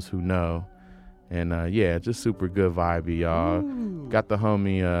Rain, those who know. And just super good vibey, y'all. Ooh. Got the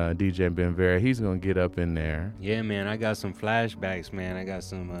homie DJ Ben Vera. He's gonna get up in there. Yeah, man. I got some flashbacks, man. I got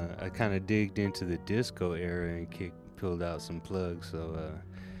some. I kind of digged into the disco era and pulled out some plugs. So.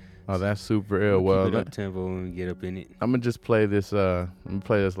 That's super ill. Well, keep it up tempo and get up in it. I'm gonna just play this. I'm gonna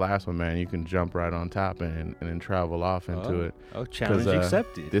play this last one, man. You can jump right on top and then travel off into it. Oh, challenge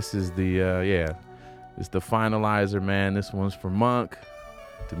accepted. This is the it's the finalizer, man. This one's for Monk,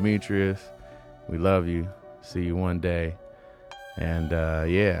 Demetrius. We love you. See you one day. And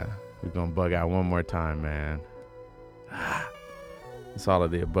we're gonna bug out one more time, man. It's all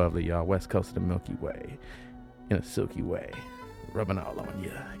of the above, y'all. West coast of the Milky Way, in a silky way, rubbing all on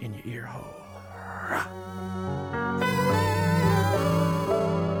you in your ear hole.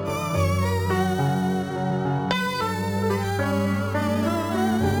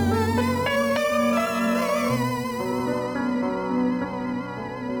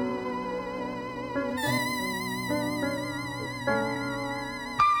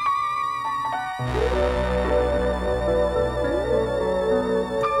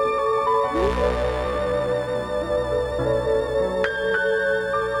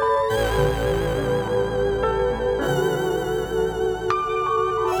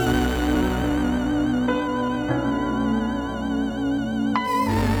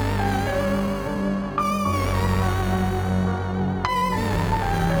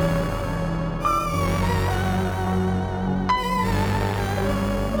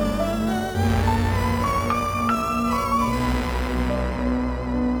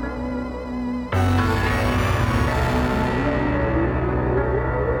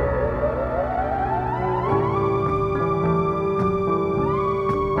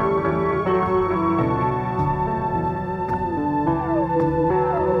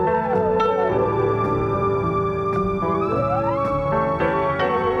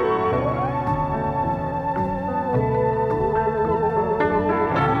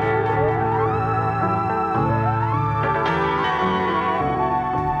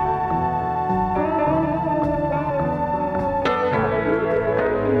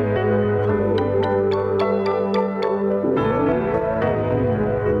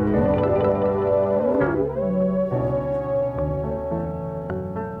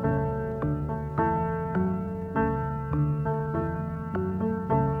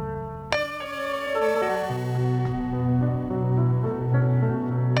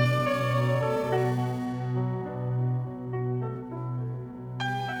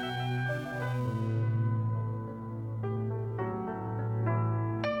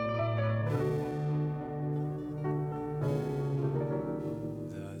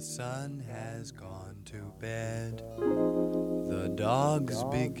 bed. The dogs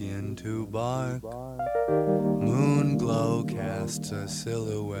begin to bark. Moon glow casts a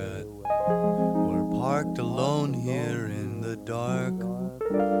silhouette. We're parked alone here in the dark.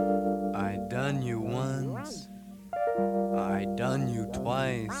 I done you once, I done you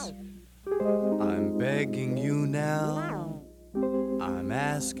twice. I'm begging you now, I'm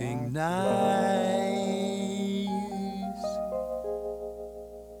asking nice.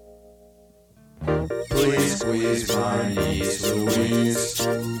 Please squeeze my knees, Louise.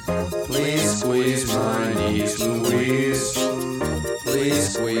 Please squeeze my knees, Louise.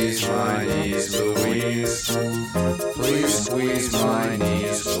 Please squeeze my knees, Louise. Please squeeze my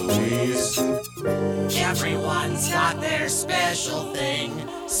knees, Louise. Everyone's got their special thing.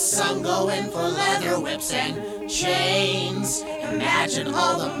 Some go in for leather whips and chains. Imagine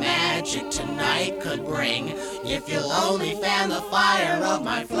all the magic tonight could bring if you'll only fan the fire of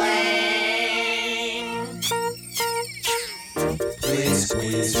my flame. Please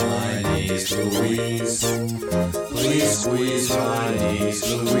squeeze my knees, Louise. Please squeeze my knees,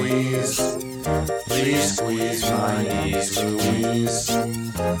 Louise. Please squeeze my knees, Louise.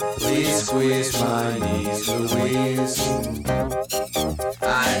 Please squeeze my knees, Louise.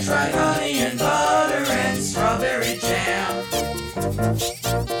 I tried honey and butter and strawberry jam.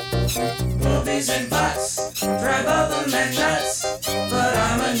 Movies and butts, tried them and nuts, but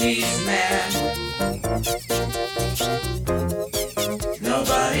I'm a knees man.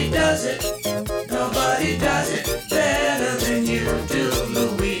 Nobody does it better than you do,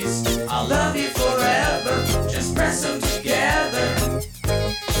 Louise. I'll love you forever, just press them together.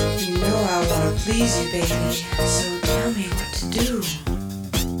 You know I wanna please you, baby, so tell me what to do.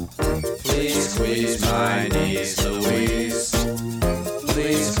 Please squeeze my knees, Louise.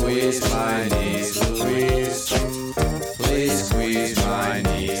 Please squeeze my knees, Louise. Please squeeze my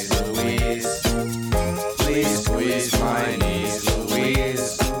knees, Louise. Please squeeze my knees,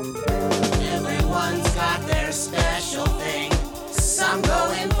 Louise. Everyone's got their special thing. Some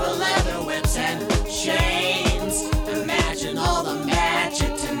go in for leather whips and chains. Imagine all the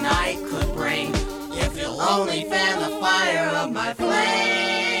magic tonight could bring if you'll only fan the fire of my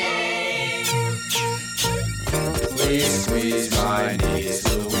flame. Please squeeze my knees,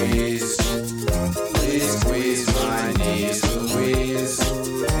 Louise. Please squeeze my knees, Louise.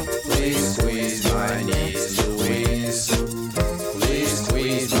 Please squeeze my knees, Louise. Please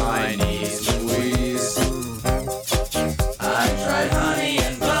squeeze my knees, Louise. I tried honey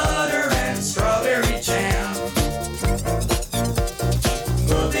and butter and strawberry jam.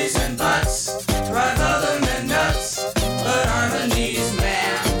 Movies and butts, tried them and nuts, but I'm a knees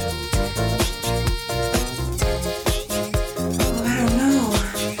man. Oh, I don't know.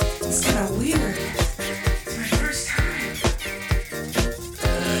 It's kinda weird.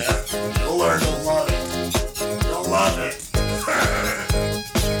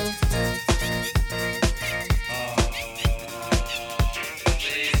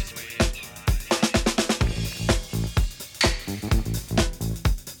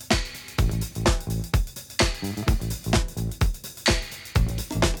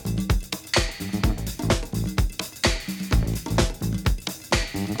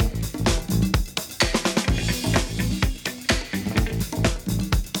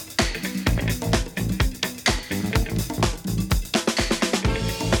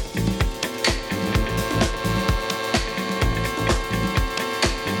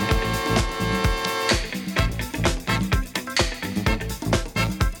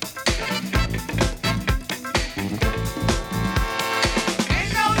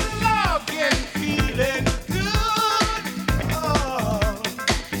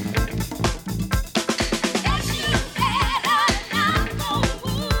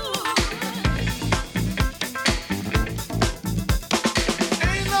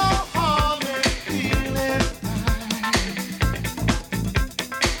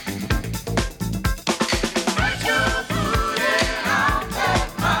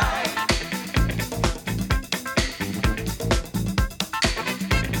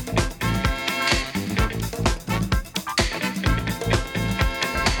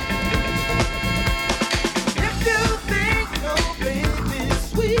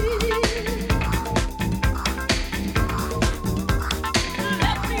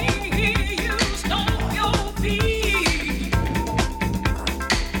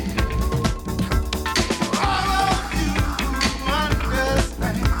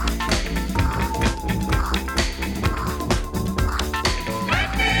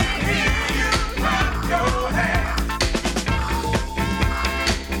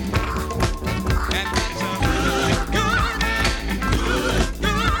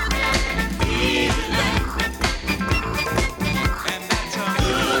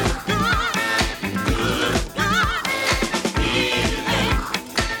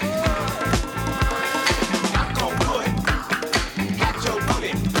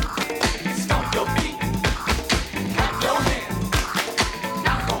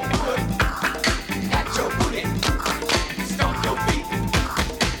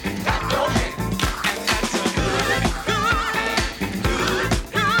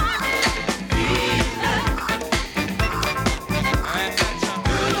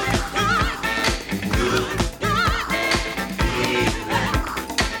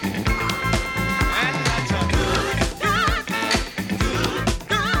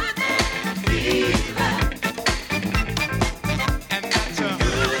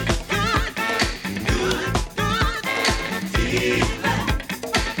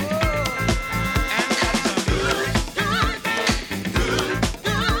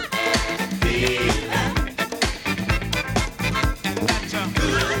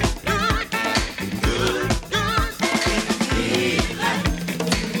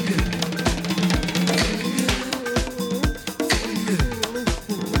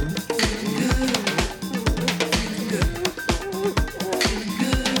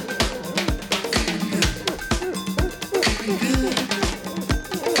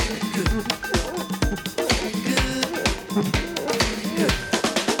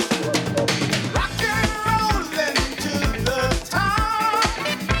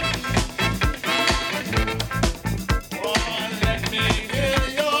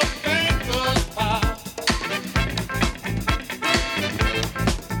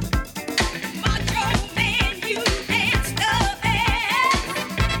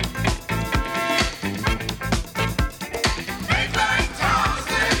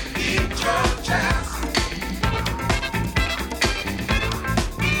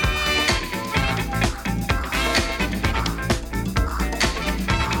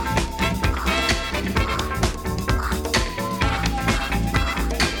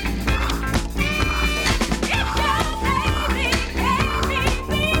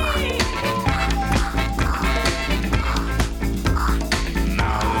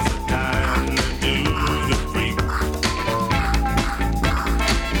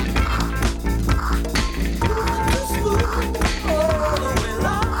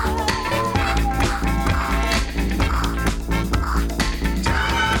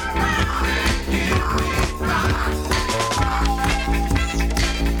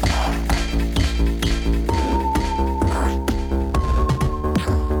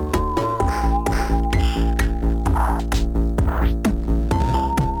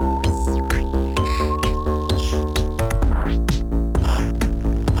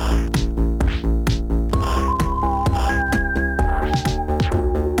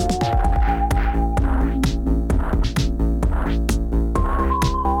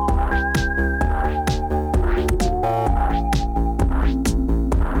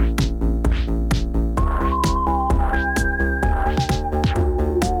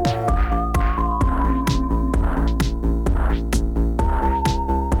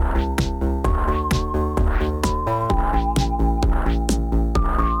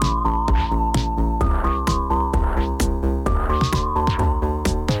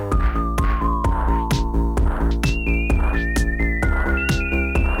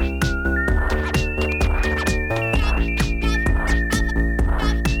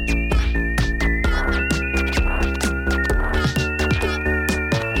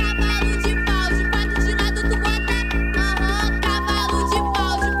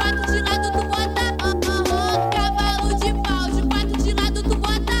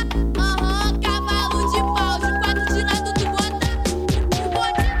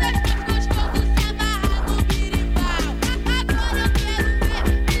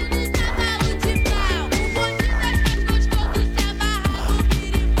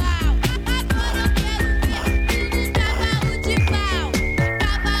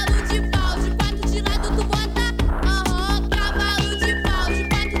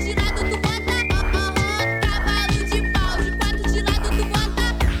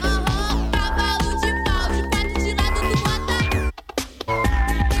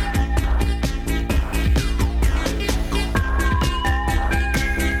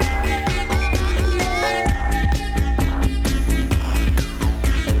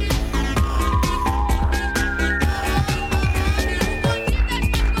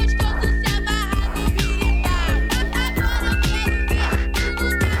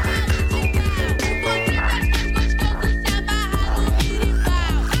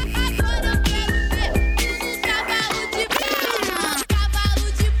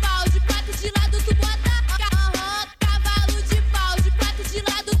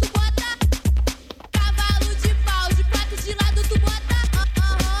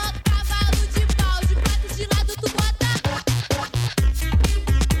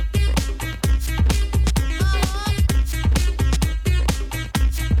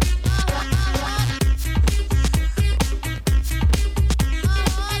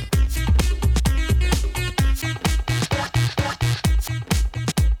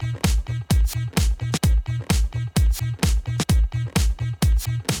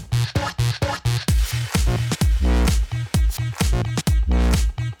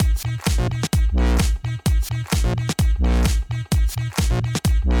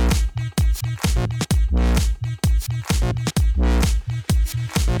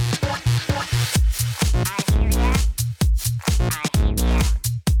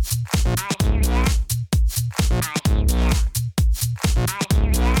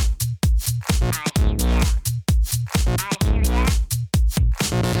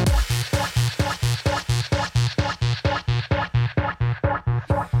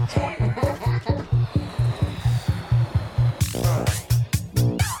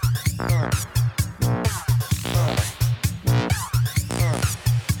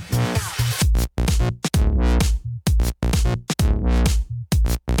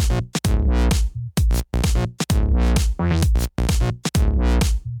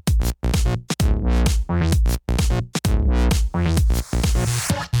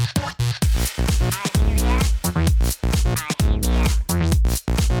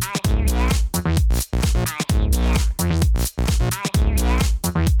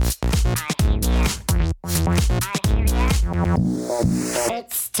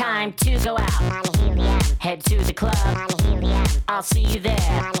 It's time to go out. Head to the club. I'll see you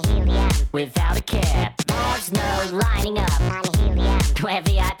there. Without a care. There's no lining up. We're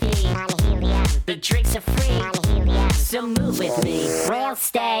VIP. The drinks are free. So move with me. We'll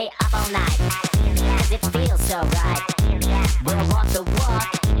stay up all night. Cause it feels so right. We'll walk the walk.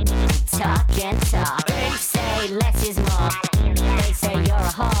 Talk and talk. They say less is more. They say you're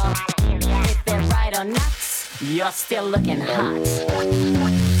a whore. If they're right or not, you're still looking hot.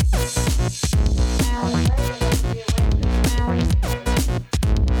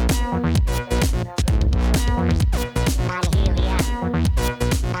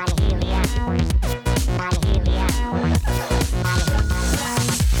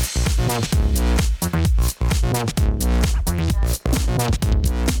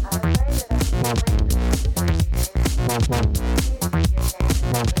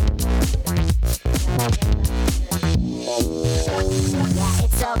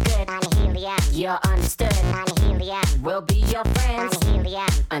 You're understood. We'll be your friends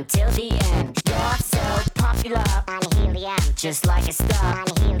until the end. You're so popular, just like a star.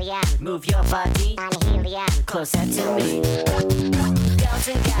 Move your body closer to me. Girls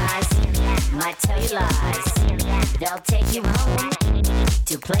and guys might tell you lies. They'll take you home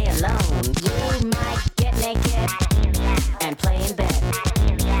to play alone. You might get naked and play in bed.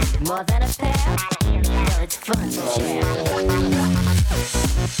 More than a pair, well, it's fun to share.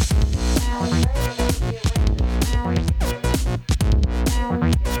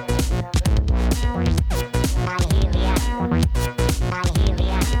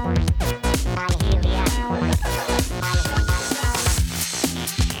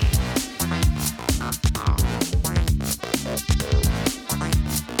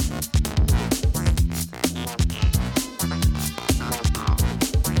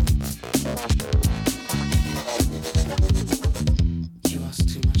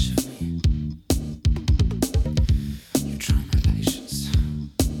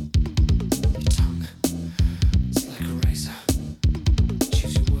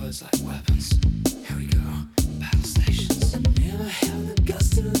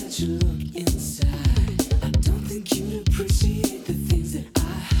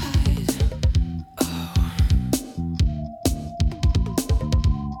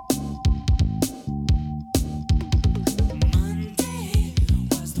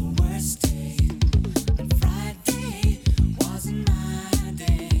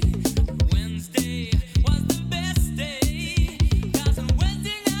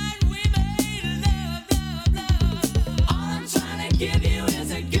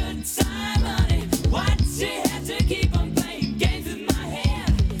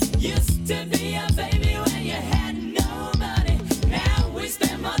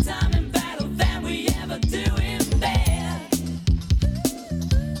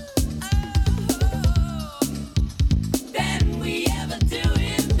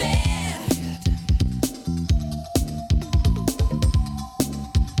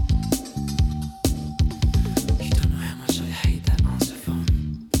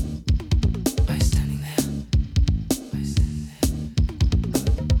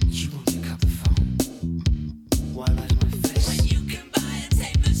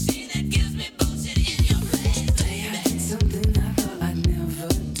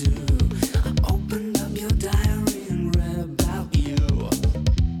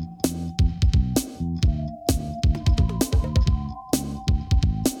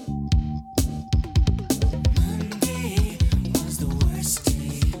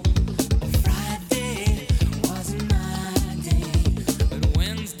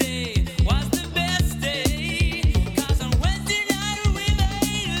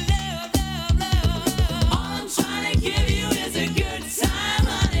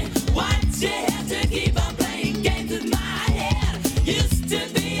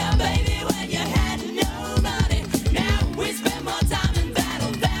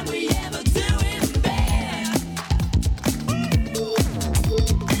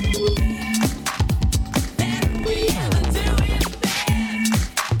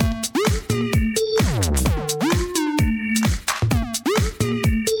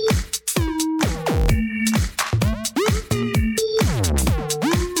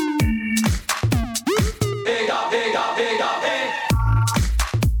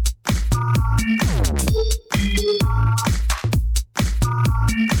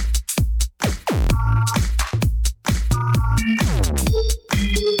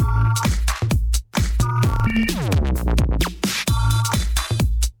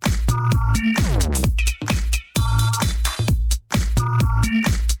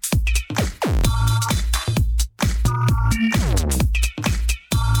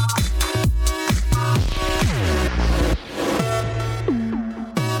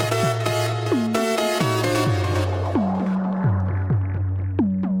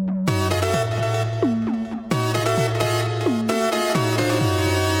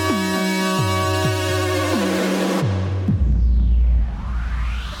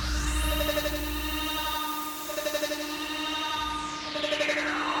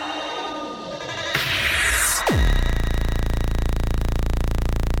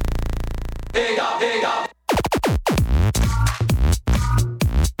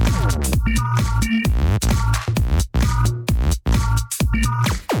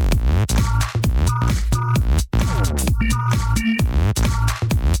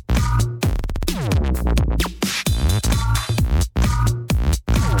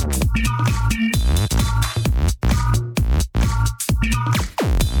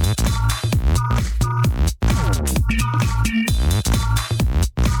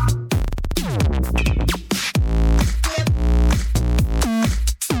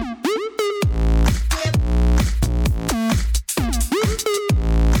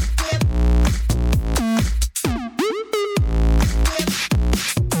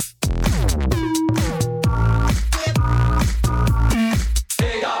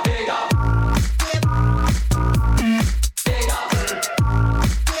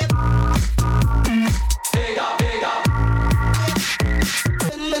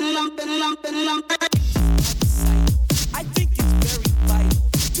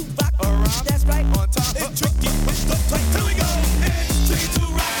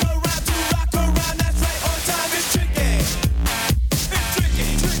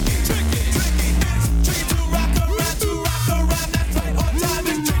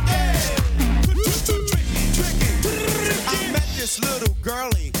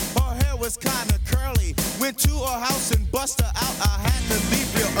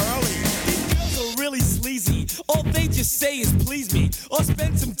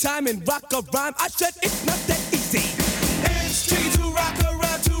 And rock a rhyme, I said it's not that easy. It's tricky to rock around,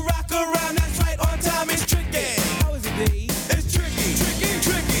 that's right, on time it's tricky. How is it, D? It's tricky,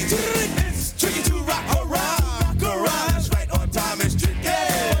 it's tricky to rock around, that's right, on time it's tricky.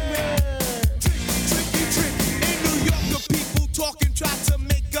 Tricky. In New York, the people talking try to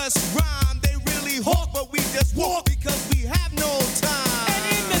make us rhyme. They really hawk, but we just walk because we have no time. And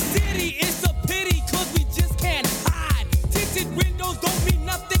in the city, it's a pity, cause we just can't hide. Tinted windows don't mean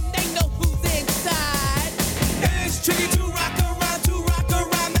nothing. Tricky to rock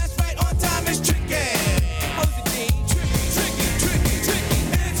around, that's right, on time it's tricky. How's it, D? Tricky.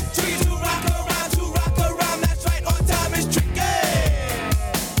 It's tricky to rock around, that's right, on time it's tricky.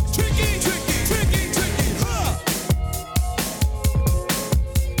 Tricky, huh?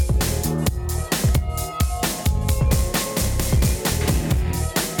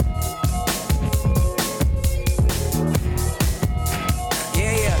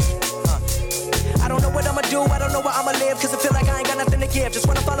 I don't know what I'ma do, I don't know where I'ma live, cause I feel like I ain't got nothing to give. Just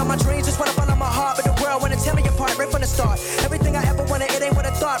wanna follow my dreams, just wanna follow my heart, but the world wanna tear me apart right from the start. Everything I ever wanted, it ain't what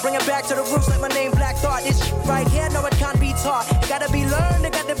I thought. Bring it back to the roots like my name Black Thought. This shit right here, no it can't be taught. It gotta be learned,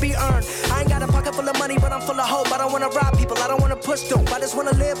 it got to be earned. I ain't got a pocket full of money, but I'm full of hope. I don't wanna rob people, I don't wanna push dope. I just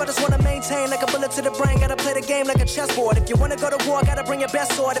wanna live, I just wanna maintain like a bullet to the brain. Gotta play the game like a chessboard. If you wanna go to war, gotta bring your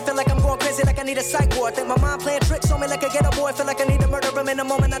best sword. I feel like I'm going crazy, like I need a psych ward. Think my mind playing tricks on me like a ghetto boy. Feel like I need to murder him in the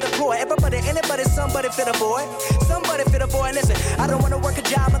moment I deploy. Everybody, anybody, somebody fit a boy. Somebody fit a boy. Listen, I don't wanna work a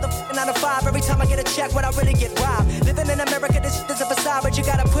job, motherfucking 9 to 5. Every time I get a check, what I really get robbed. Living in America, this shit is a facade, but you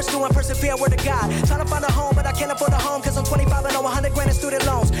gotta push through and persevere, word of God. Trying to find a home, but I can't afford a home, cause I'm 25 and owe 100 grand in student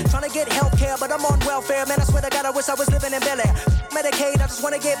loans. Trying to get health care, but I'm on welfare. Man, I swear to God, I wish I was living in Bel Air. Medicaid, I just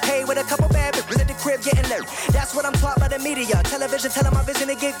wanna get paid with a couple bad bitches at the crib getting lit. That's what I'm taught by the media. Television telling my vision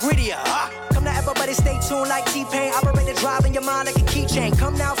to get greedier. Come now, everybody stay tuned like T-Pain. Operate the drive in your mind like a keychain.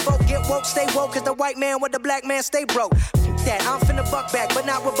 Come now, folk, get woke, stay woke, cause the white man with the black man stay broke. That I'm finna buck back, but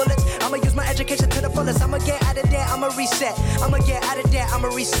not with bullets. I'ma use my education to the fullest. I'ma get out of there, I'ma reset. I'ma get out of there, I'ma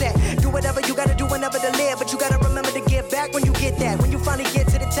reset. Do whatever you gotta do whenever to live, but you gotta remember to give back when you get that. When you finally get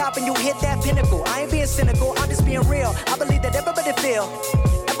to the top and you hit that pinnacle. I ain't being cynical, I'm just being real. I believe that everybody feel.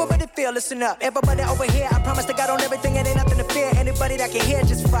 Everybody feel, listen up. Everybody over here, I promise to God on everything, it ain't nothing to fear. Anybody that can hear,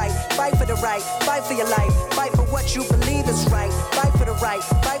 just fight. Fight for the right, fight for your life. Fight for what you believe is right. Fight for the right,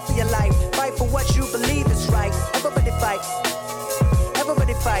 fight for your life. Fight for what you believe is right. Everybody fight.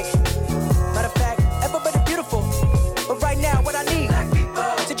 Everybody fight. Matter of fact, everybody beautiful. But right now, what I need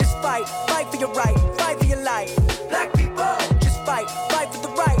to just fight. Fight for your right, fight for your life. Black people, just fight. Fight for the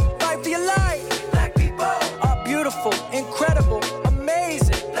right, fight for your life. Black people are beautiful, incredible,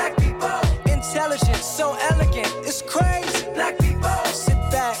 amazing. Black people, intelligent, so elegant, it's crazy. Black people, sit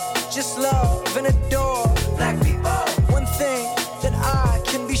back, just love and adore. Black people, one thing that I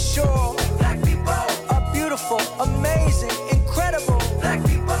can be sure. Black people are beautiful, amazing, incredible. Black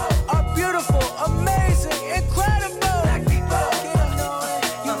people are beautiful, amazing, incredible. Black people,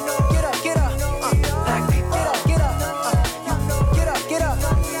 get up, get up. Black people, get up, get up. Get up.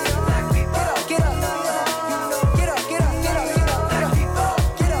 Black people, get up, get up. Get up. Black people,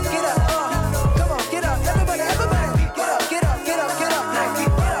 get up. Come on, get up, everybody. Get up. Black people, get up. Black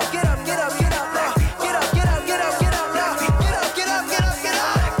people, get up.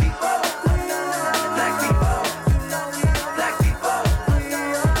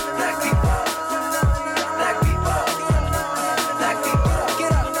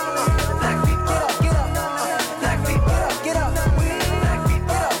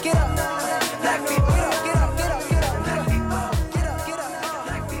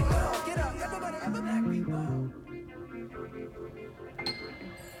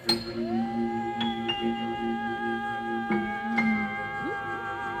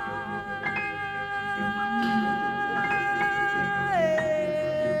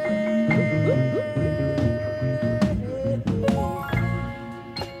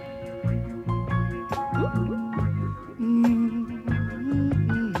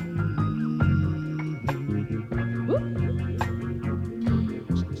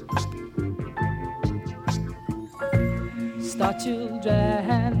 Star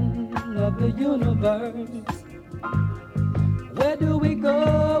children of the universe, where do we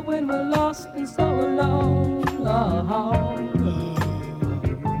go when we're lost and so alone?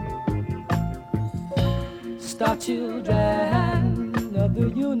 Star children of the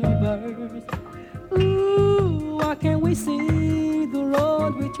universe, ooh, why can't we see the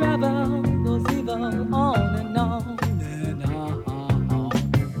road we travel goes even on and on and on?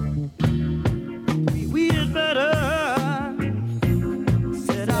 We had better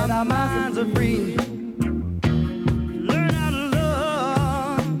set our minds are free. Learn how to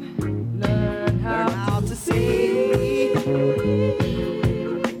love, learn how to see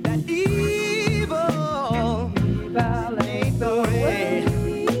that evil ain't the way.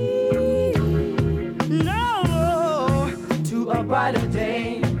 No, to a brighter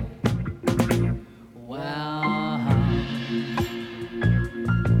day. Wow.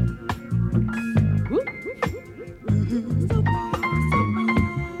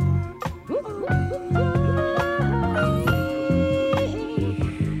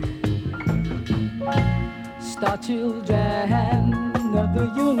 Star children of the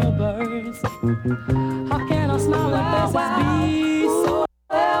universe, how can our smiling faces be so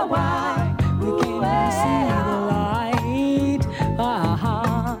wide? We can't even see the light.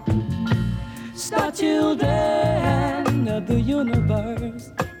 Star children of the universe,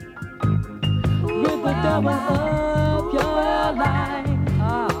 with the double of your light.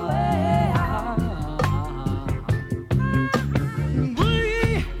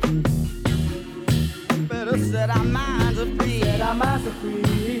 Set our minds are free, set our minds are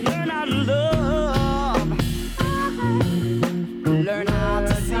free. Learn how to love, learn how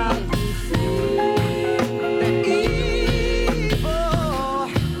to see that evil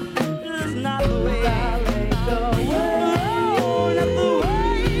is not the way, not the way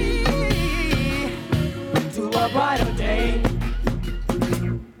to a brighter day.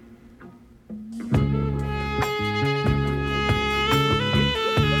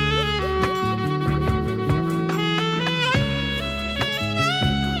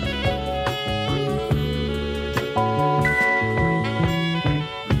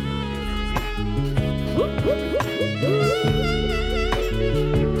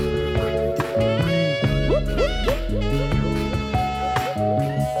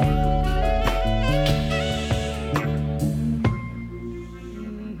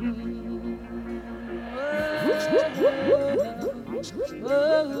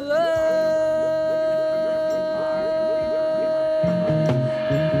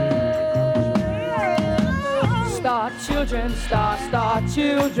 Star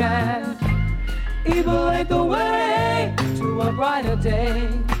children, evil ain't the way to a brighter day.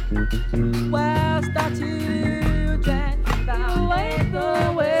 Well, star children, evil ain't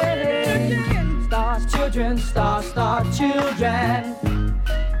the way. Star children,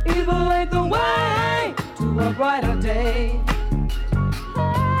 evil ain't the way to a brighter day.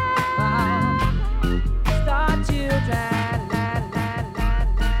 Star children.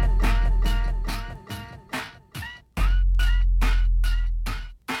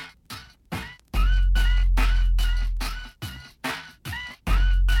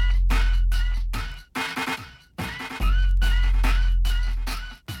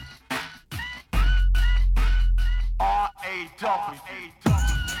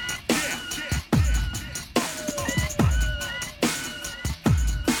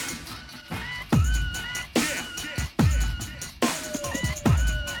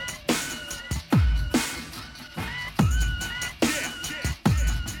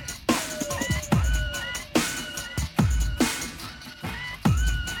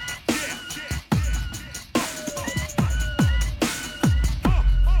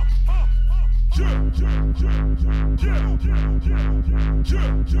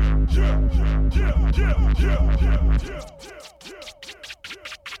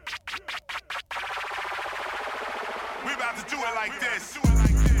 We about to do it like this.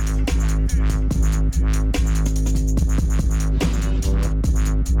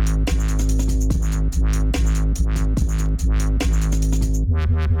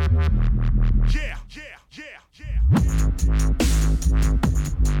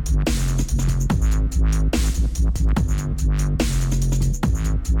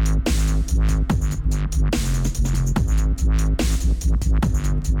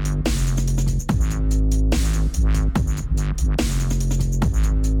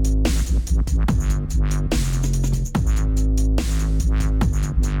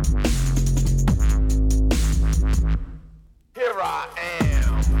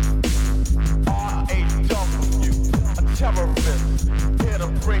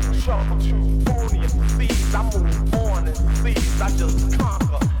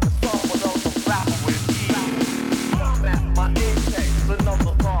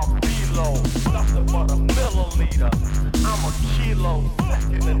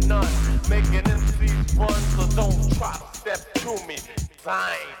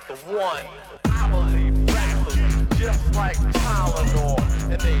 I ain't the one. I will leave reckless, just like Tylenol,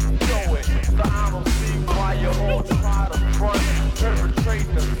 and they know it. So I don't see why you all try to front,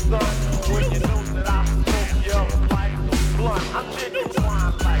 perpetrating the sun, when you know that I smoke you up like a blunt. I'm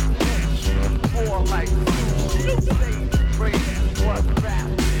genuine like sushi, more like sushi. Sage crazy, what rap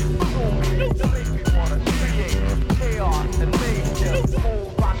is doing. To make me wanna create chaos and make them move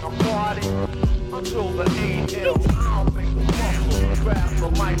like a party until the AM. I'll make the muscle grab the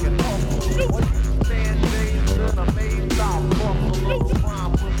mic and hustle. When you stand days in a maze, I'll bust a little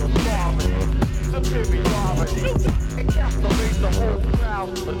rhyme with authority, superiority, and captivate the whole crowd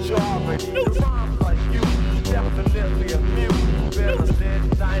to majority. The rhymes like you definitely amuse, better than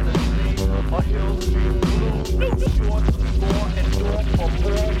Dynasty or Hill Street Blues. Short to score and door for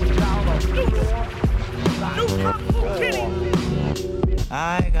more without a floor.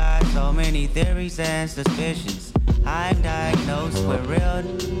 I got so many theories and suspicions. I'm diagnosed with real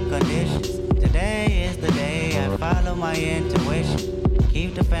conditions. Today is the day I follow my intuition.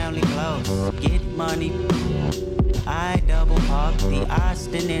 Keep the family close, get money. I double park the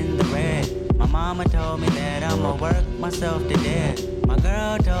Austin in the red. My mama told me that I'ma work myself to death. My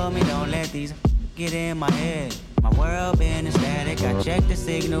girl told me don't let these get in my head. My world been static, I checked the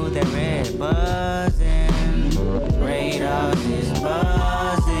signal, they're red. Buzzing, radars is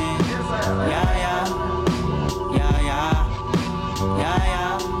buzzing. Yeah, yeah, yeah, yeah, yeah,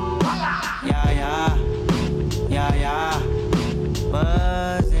 yeah, yeah, yeah, yeah, yeah.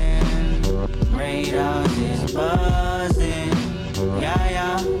 Buzzing, radars is buzzing. Yeah,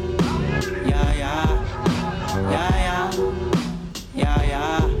 yeah, yeah, yeah, yeah, yeah, yeah,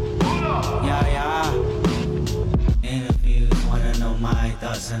 yeah, yeah, yeah. Interviews wanna know my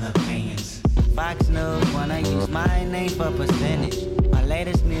thoughts and opinions. Fox News wanna use my name for percentage. My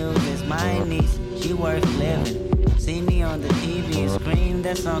latest news is my niece, she worth living. See me on the TV and scream,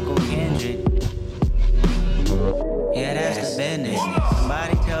 that's Uncle Kendrick. Yeah, that's the business.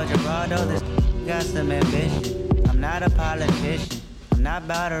 Somebody tell Gerardo this got some ambition. I'm not a politician, I'm not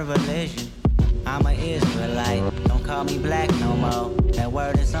about a religion. I'm an Israelite, don't call me black no more. That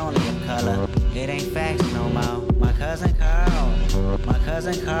word is only a color, it ain't facts no more. My cousin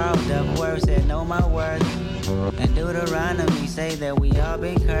Carl, the word said know my worth. And Deuteronomy say that we all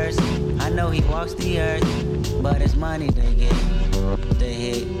been cursed. I know he walks the earth, but it's money to get, the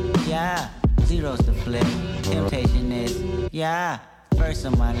hit. Yeah, zeros to flip, temptation is, yeah, first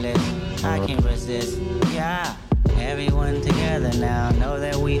on my list, I can't resist, yeah. Everyone together now, know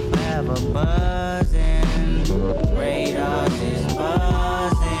that we forever buzzing. Radars is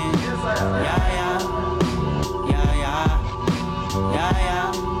buzzing. Yeah, yeah. Yeah, yeah. Yeah, yeah.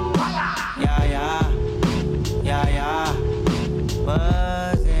 Yeah, yeah. Yeah, yeah.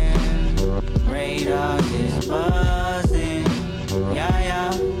 Buzzing. Radars is buzzing. Yeah,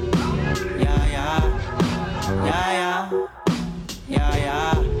 yeah. Yeah, yeah. Yeah, yeah. Yeah,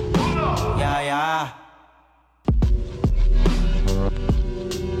 yeah. Yeah, yeah.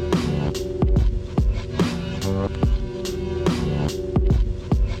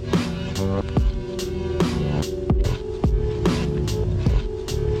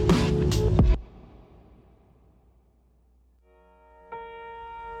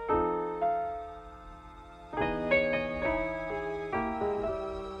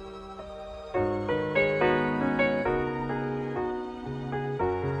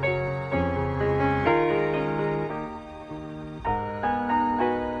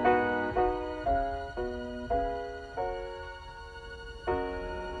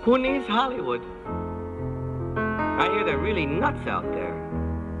 Who needs Hollywood? I hear they're really nuts out there.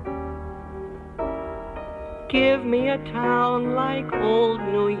 Give me a town like old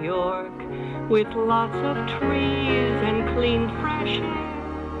New York, with lots of trees and clean, fresh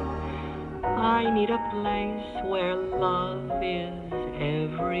air. I need a place where love is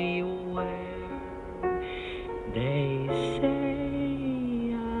everywhere. They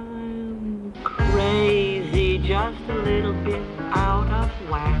say I'm crazy, just a little bit out of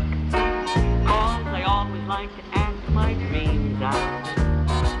whack. 'Cause I always like to act my dreams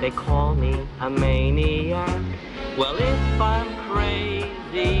out. They call me a maniac. Well, if I'm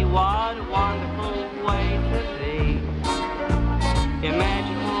crazy, what a wonderful way to be.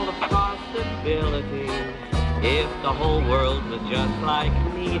 Imagine all the possibilities if the whole world was just like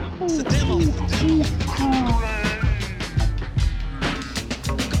me. It's a demo.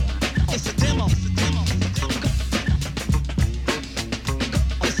 It's a demo.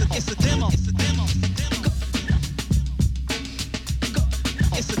 It's a demo.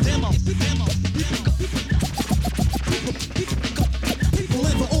 It's a demo. People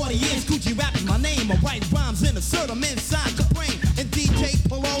in the audience, Gucci rapping my name. I write rhymes and assert them inside the brain. And DJ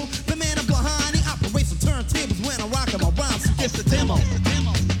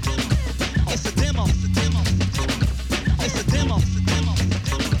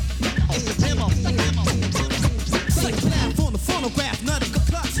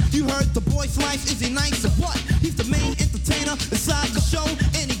enjoys life. Is he nice or what? He's the main entertainer inside the show,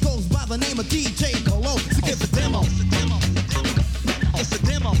 and he goes by the name of DJ Colo. So give a demo. It's a demo. It's a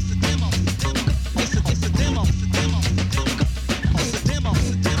demo. It's a demo. It's a demo. It's a demo.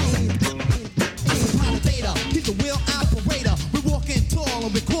 He's a wheel operator. We're walking tall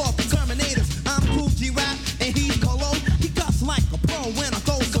and we're called the Terminators. I'm Cool G-Rap and he's Colo. He cuts like a pro when I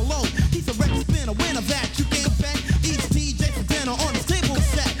go solo. He's a record spinner, winner that you can bet. Eats DJ for dinner on the table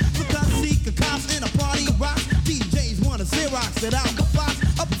set. Because he can cops in a party rock. DJs wanna Xerox it out the box.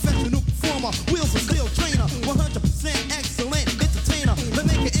 A professional performer, wheels of steel trainer. 100% excellent entertainer. The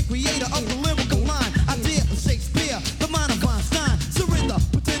maker and creator of the lyrical line. Idea of Shakespeare, the mind of Einstein. Surrender,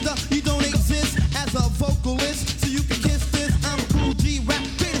 pretender, you don't exist as a vocalist. So you can kiss this. I'm Cool G-Rap,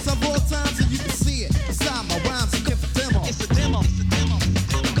 greatest of all times, and you can see it inside my rhymes. So give a demo. It's a demo. It's a demo.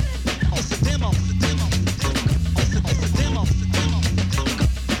 It's a demo. It's a demo.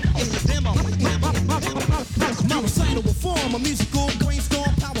 It's a demo. My recital will form a musical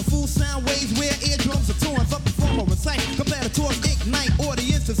brainstorm, powerful sound waves where eardrums are torn. For performer recite, competitors ignite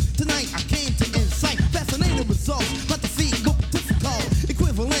audiences. Tonight I came to incite fascinating results, but the feet look difficult,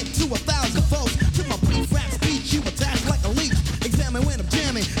 equivalent to 1,000 volts. To my brief rap speech, you attach like a leech. Examine when I'm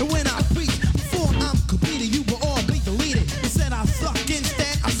jamming and when I preach. Before I'm completed, you will all be deleted. You said I suck,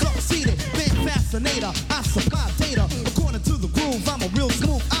 instead I succeeded. Been fascinator, I supply data. According to the groove, I'm a real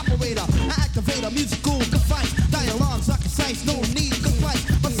smooth operator. I activate a musical device. Dialogues are concise, no need to splice.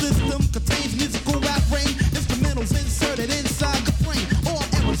 My system contains musical rap range. Instrumentals inserted inside the brain. All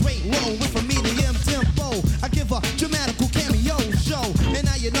errors rate low with a medium tempo. I give a dramatical cameo show. And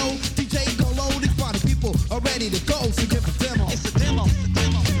now you know, DJ Colo, these party people are ready to go. So give a demo. It's a demo. It's a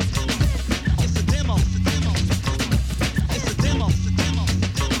demo. It's a demo. It's a demo.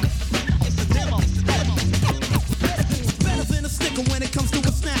 Better than a sticker when it comes to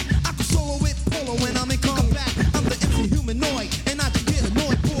a snack. I can solo with polo when I'm in combat. I'm the MC humanoid, and I just get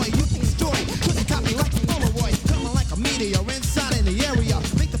annoyed, boy. You can destroy, cause you copy like a Polaroid. Coming like a meteor inside in the area.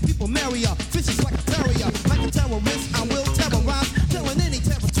 Make the people merrier, vicious like a terrier. Like a terrorist, I will terrorize. Telling any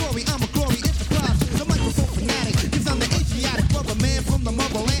territory, I'm a glory enterprise. The microphone fanatic, cause I'm the Asiatic brother man from the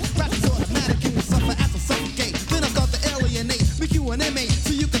motherland. Rap is automatic, you will suffer as a suffocate. Then I start to alienate, make you an inmate,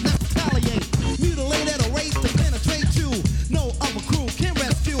 so you can not retaliate. Mutilate at a rate to penetrate you. No other crew can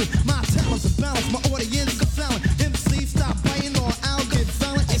rescue my talents and balance. My audience is silent. MC, stop playing or I'll get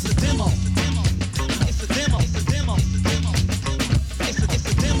violent. It's a demo. It's a demo. It's a demo. It's a demo. It's a demo. It's a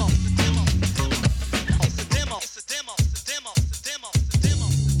demo. It's a demo. It's a demo. It's a demo. It's a demo.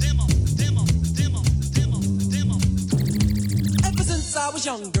 It's a demo. It's a demo. It's a demo. Ever since I was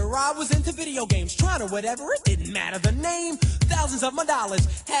younger, I was into video games, trying to whatever, it didn't matter the name. Thousands of my dollars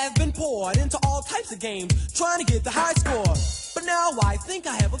have been poured into all types of games, trying to get the high score. But now I think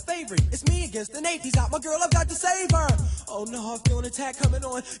I have a favorite. It's me against an ape. He's out my girl, I've got to save her. Oh no, I feel an attack coming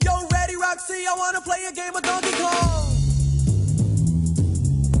on. Yo, ready, Roxy? I wanna play a game of Donkey Kong.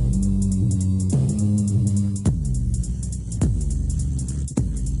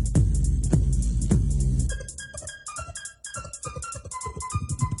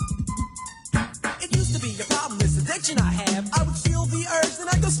 It used to be a problem, this addiction I have. I would feel the urge, then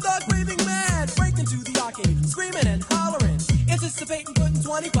I go start raving mad. Break into the arcade, screaming and hollering, anticipating putting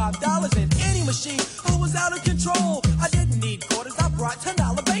 $25 in any machine. I was out of control. I didn't need quarters, I brought $10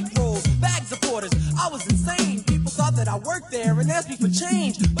 bankrolls, bags of quarters. I was insane. People thought that I worked there and asked me for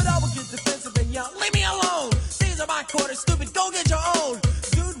change, but I would get defensive and yell, leave me alone. These are my quarters, stupid, go get your own.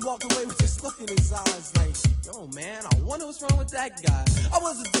 Dude walked away with this look in his eyes like, yo man, I wonder what's wrong with that guy. I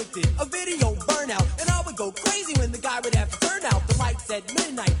was addicted, a video burnout, and I would go crazy when the guy would have to turn out the lights at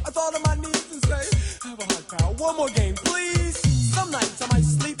midnight. I thought on my knees and say, have a hot power, one more game please. Some nights I might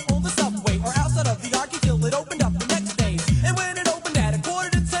sleep on the subway or outside of the arcade till it opened up the next day. And when it opened at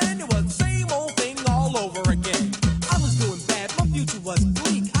 9:45, it was the same old thing all over again. I was doing bad, my future was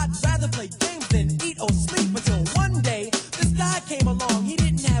bleak. I'd rather play games than eat or sleep, until one day this guy came along. He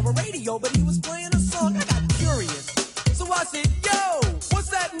didn't have a radio, but he was playing a song. I got curious, so I said, yo, what's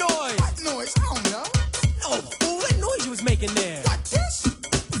that noise? What noise? I don't know. Oh, fool, what noise you was making there? What, this?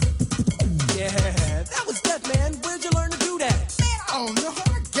 Yeah, that was Death Man. Where'd you learn to do that? Man, I don't know.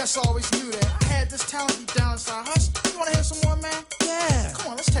 I guess I always knew that. I had this talent deep down inside. Hush, you wanna hear some more, man? Yeah.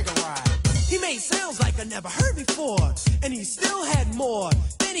 Come on, let's take a ride. He made sounds like I never heard before, and he still had more.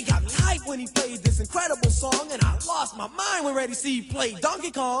 Then he got me hyped when he played this incredible song, and I lost my mind when Ready C played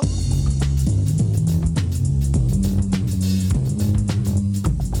Donkey Kong.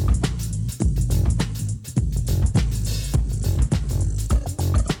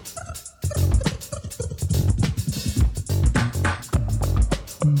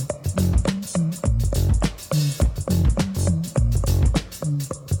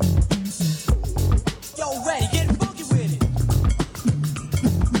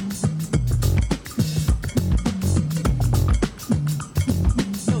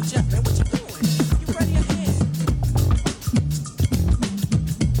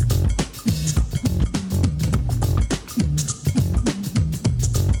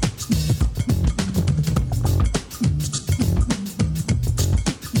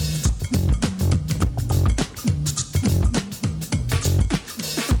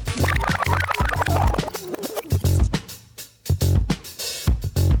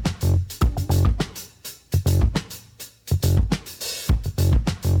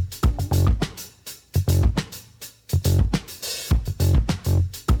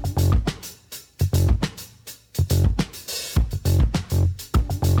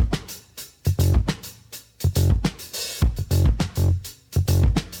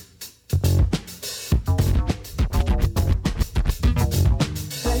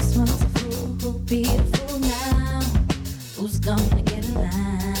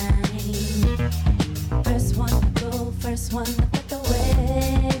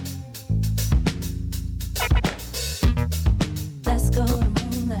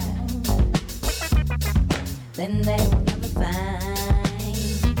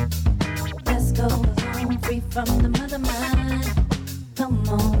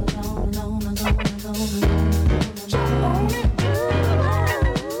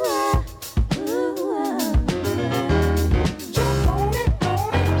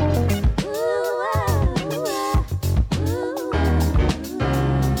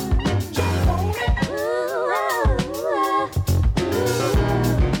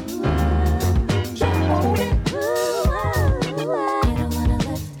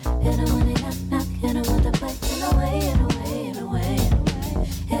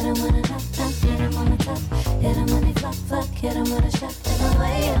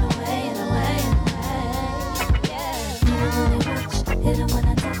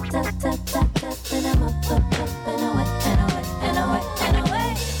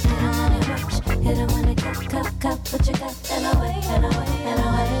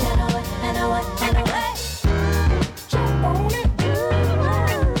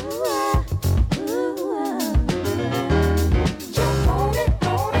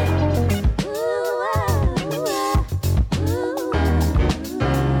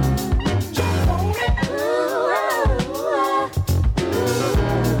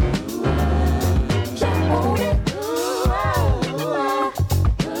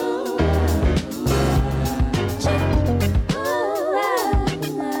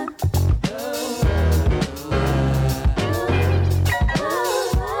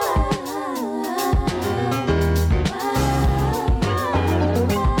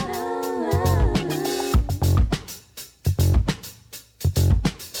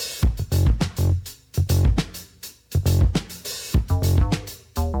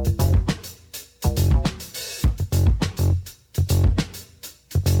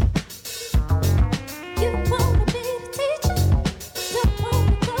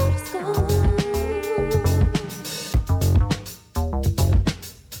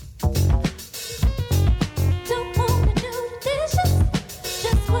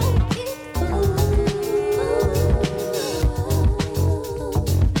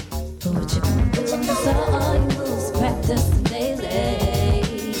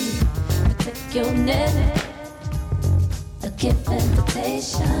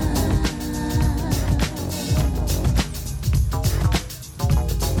 invitation.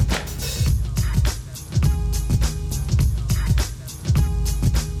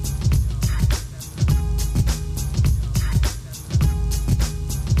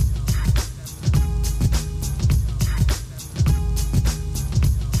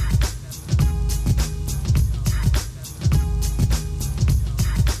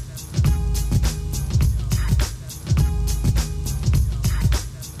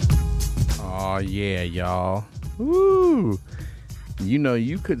 Yeah, y'all. Woo! You know,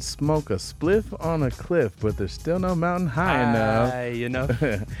 you could smoke a spliff on a cliff, but there's still no mountain high enough. You know,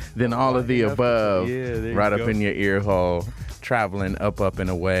 than all of the above, yeah, right up in your ear hole, traveling up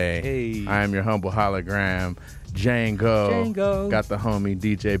and away. Hey. I am your humble hologram, Django. Django. Got the homie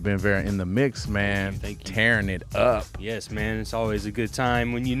DJ Benvera in the mix, man. Thank you. Tearing it up. Yes, man. It's always a good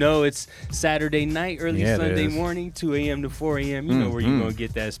time when you know it's Saturday night, early Yeah, it Sunday is. morning, 2 a.m. to 4 a.m. You know where you're going to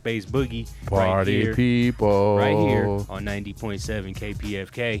get that space boogie. Party right here, people. Right here on 90.7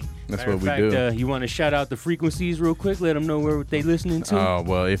 KPFK. That's Matter what of we fact, do. You want to shout out the frequencies real quick? Let them know where they listening to. Oh,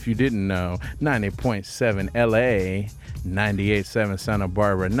 well, if you didn't know, 90.7 LA, 98.7 Santa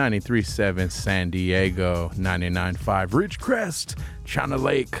Barbara, 93.7 San Diego, 99.5 Ridgecrest, China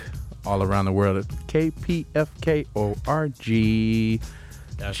Lake, all around the world at KPFKORG.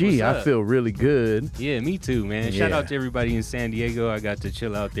 That's Gee, what's I up. feel really good. Yeah, me too, man. Shout Yeah. out to everybody in San Diego. I got to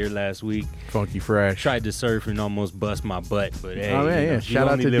chill out there last week. Funky fresh. Tried to surf and almost bust my butt, but hey, Oh, man, you know, yeah. you Shout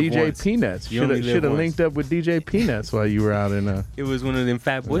out only to live DJ once. Peanuts. You only live Should have once. linked up with DJ Peanuts while you were out in It was one of them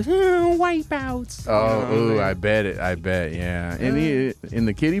fat boys. Wipeouts. Oh, ooh, I bet, yeah. In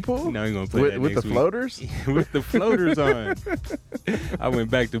the kiddie pool? No, you're gonna play that with next the week. floaters? With the floaters on. I went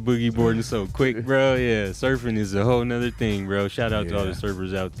back to boogie boarding so quick, bro. Yeah, surfing is a whole nother thing, bro. Shout out to all the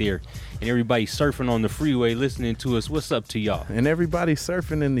surfers out there and everybody surfing on the freeway listening to us. What's up to y'all? And everybody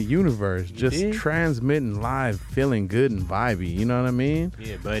surfing in the universe, just dig? transmitting live, feeling good and vibey. You know what I mean?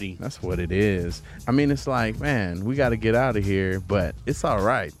 Yeah, buddy. That's what it is. I mean, it's like, man, we got to get out of here, but it's all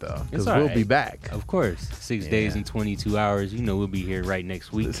right, though, because It's all we'll right. be back. Of course. 6 days and 22 hours. You know we'll be here right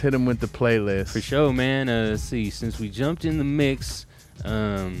next week. Let's hit them with the playlist. For sure, man. Let's see. Since we jumped in the mix,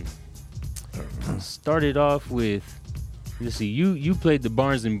 started off with, let's see, you played the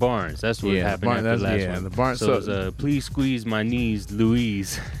Barnes and Barnes. That's what happened after the last one. The Barnes. So it was, Please Squeeze My Knees,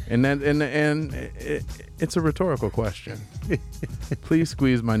 Louise. And it's a rhetorical question. Please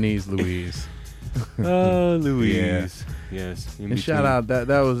squeeze my knees, Louise. Oh, Louise. Yeah. Yes. And shout out that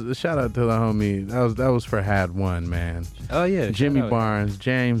was a shout out to the homie. That was for Had One, man. Oh yeah. Jimmy shout out. Barnes,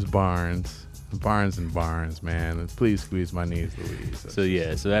 James Barnes, Barnes and Barnes, man. Please squeeze my knees, Louise. So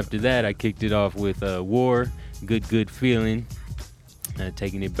yeah. So after that, I kicked it off with War, Good Feeling.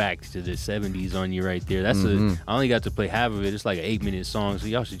 Taking it back to the 70s on you right there. That's I only got to play half of it. It's like an 8-minute song, so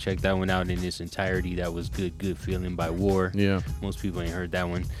y'all should check that one out in its entirety. That was Good Feeling by War. Yeah. Most people ain't heard that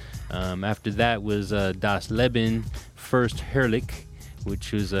one. After that was Das Leben, First Herrlich,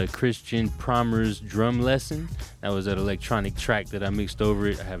 which was Christian Promer's drum lesson. That was an electronic track that I mixed over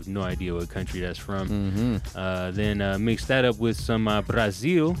it. I have no idea what country that's from. Then mixed that up with some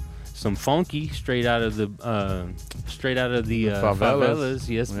Brazil. Some funky straight out of the favelas.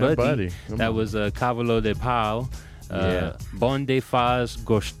 Yes, Yeah, buddy. That was Cavalo de Pau. Bonde Faz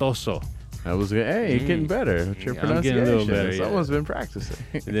Gostoso. That was good. Hey, you're getting better with your I'm pronunciation. getting a little better, yeah. Someone's been practicing.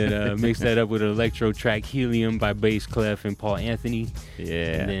 Then mixed that up with an electro track, Helium by Bass Clef and Paul Anthony.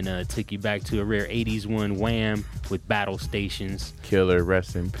 Yeah. And then took you back to a rare 80s one, Wham, with Battle Stations. Killer,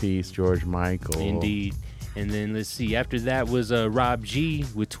 rest in peace, George Michael. Indeed. And then let's see, after that was Rob G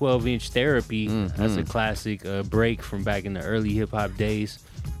with 12-inch Therapy. That's a classic break from back in the early hip-hop days.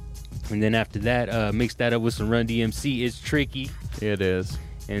 And then after that, mixed that up with some Run DMC, It's Tricky. It is.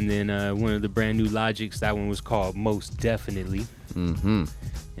 And then one of the brand new Logics, that one was called Most Definitely. And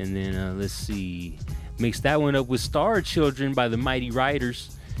then let's see, mixed that one up with Star Children by the Mighty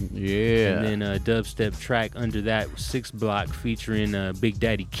Riders. Yeah. And then a dubstep track under that, 6 Block, featuring Big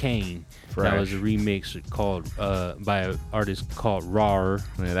Daddy Kane. Fresh. That was a remix called by an artist called Rawr.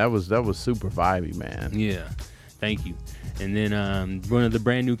 Man, that was super vibey, man. Yeah, thank you. And then one of the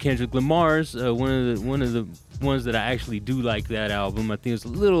brand new Kendrick Lamar's, one of the ones that I actually do like that album. I think it's a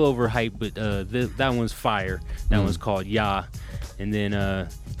little overhyped, but that one's fire. That one's called Ya. And then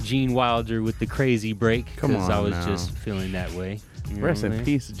Gene Wilder with the Crazy Break, Come because on I was now. just feeling that way. You know Rest what in I mean?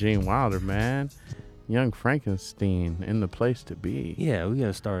 peace, Gene Wilder, man. Young Frankenstein in the place to be. Yeah, we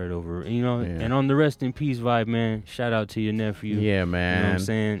gotta start it over. And on the rest in peace vibe, man, shout out to your nephew. Yeah, man. You know what I'm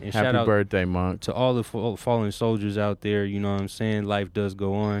saying? And Happy shout out birthday, Monk. to all the fallen soldiers out there. You know what I'm saying? Life does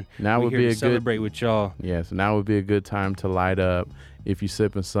go on. Now we would here be to a celebrate with y'all. Yes, now would be a good time to light up. If you're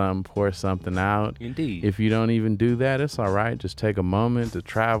sipping something, pour something out. Indeed. If you don't even do that, it's all right. Just take a moment to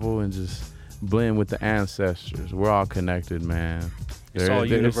travel and just blend with the ancestors. We're all connected, man. It's all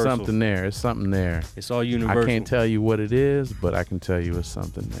there's universal. something there. It's something there. It's all universal. I can't tell you what it is, but I can tell you it's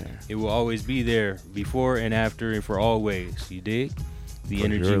something there. It will always be there, before and after and for always. You dig? The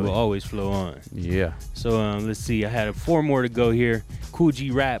energy Surely. will always flow on. Yeah. So let's see. I had 4 more to go here. Cool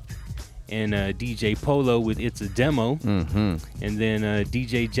G Rap and DJ Polo with It's a Demo. Mm-hmm. And then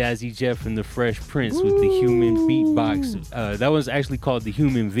DJ Jazzy Jeff and the Fresh Prince with the Human Beatbox. That was actually called the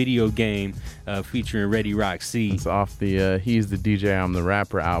Human Video Game, featuring Ready Rock C. It's off the He's the DJ, I'm the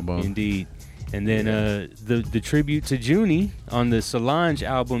Rapper album. Indeed. And then the tribute to Junie on the Solange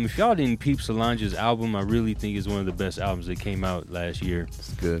album. If y'all didn't peep Solange's album, I really think it's one of the best albums that came out last year.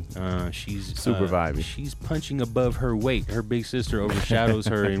 It's good. She's super vibey. She's punching above her weight. Her big sister overshadows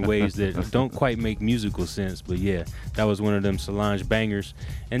her in ways that don't quite make musical sense. But yeah, that was one of them Solange bangers.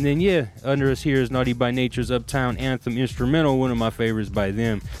 And then under us here is Naughty by Nature's Uptown Anthem instrumental, one of my favorites by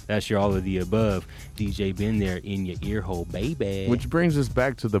them. That's your All of the Above. DJ been there in your ear hole, baby. Which brings us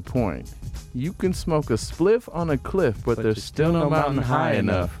back to the point. You can smoke a spliff on a cliff, but there's still no mountain high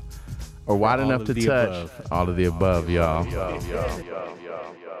enough or wide enough to touch all of the above, y'all.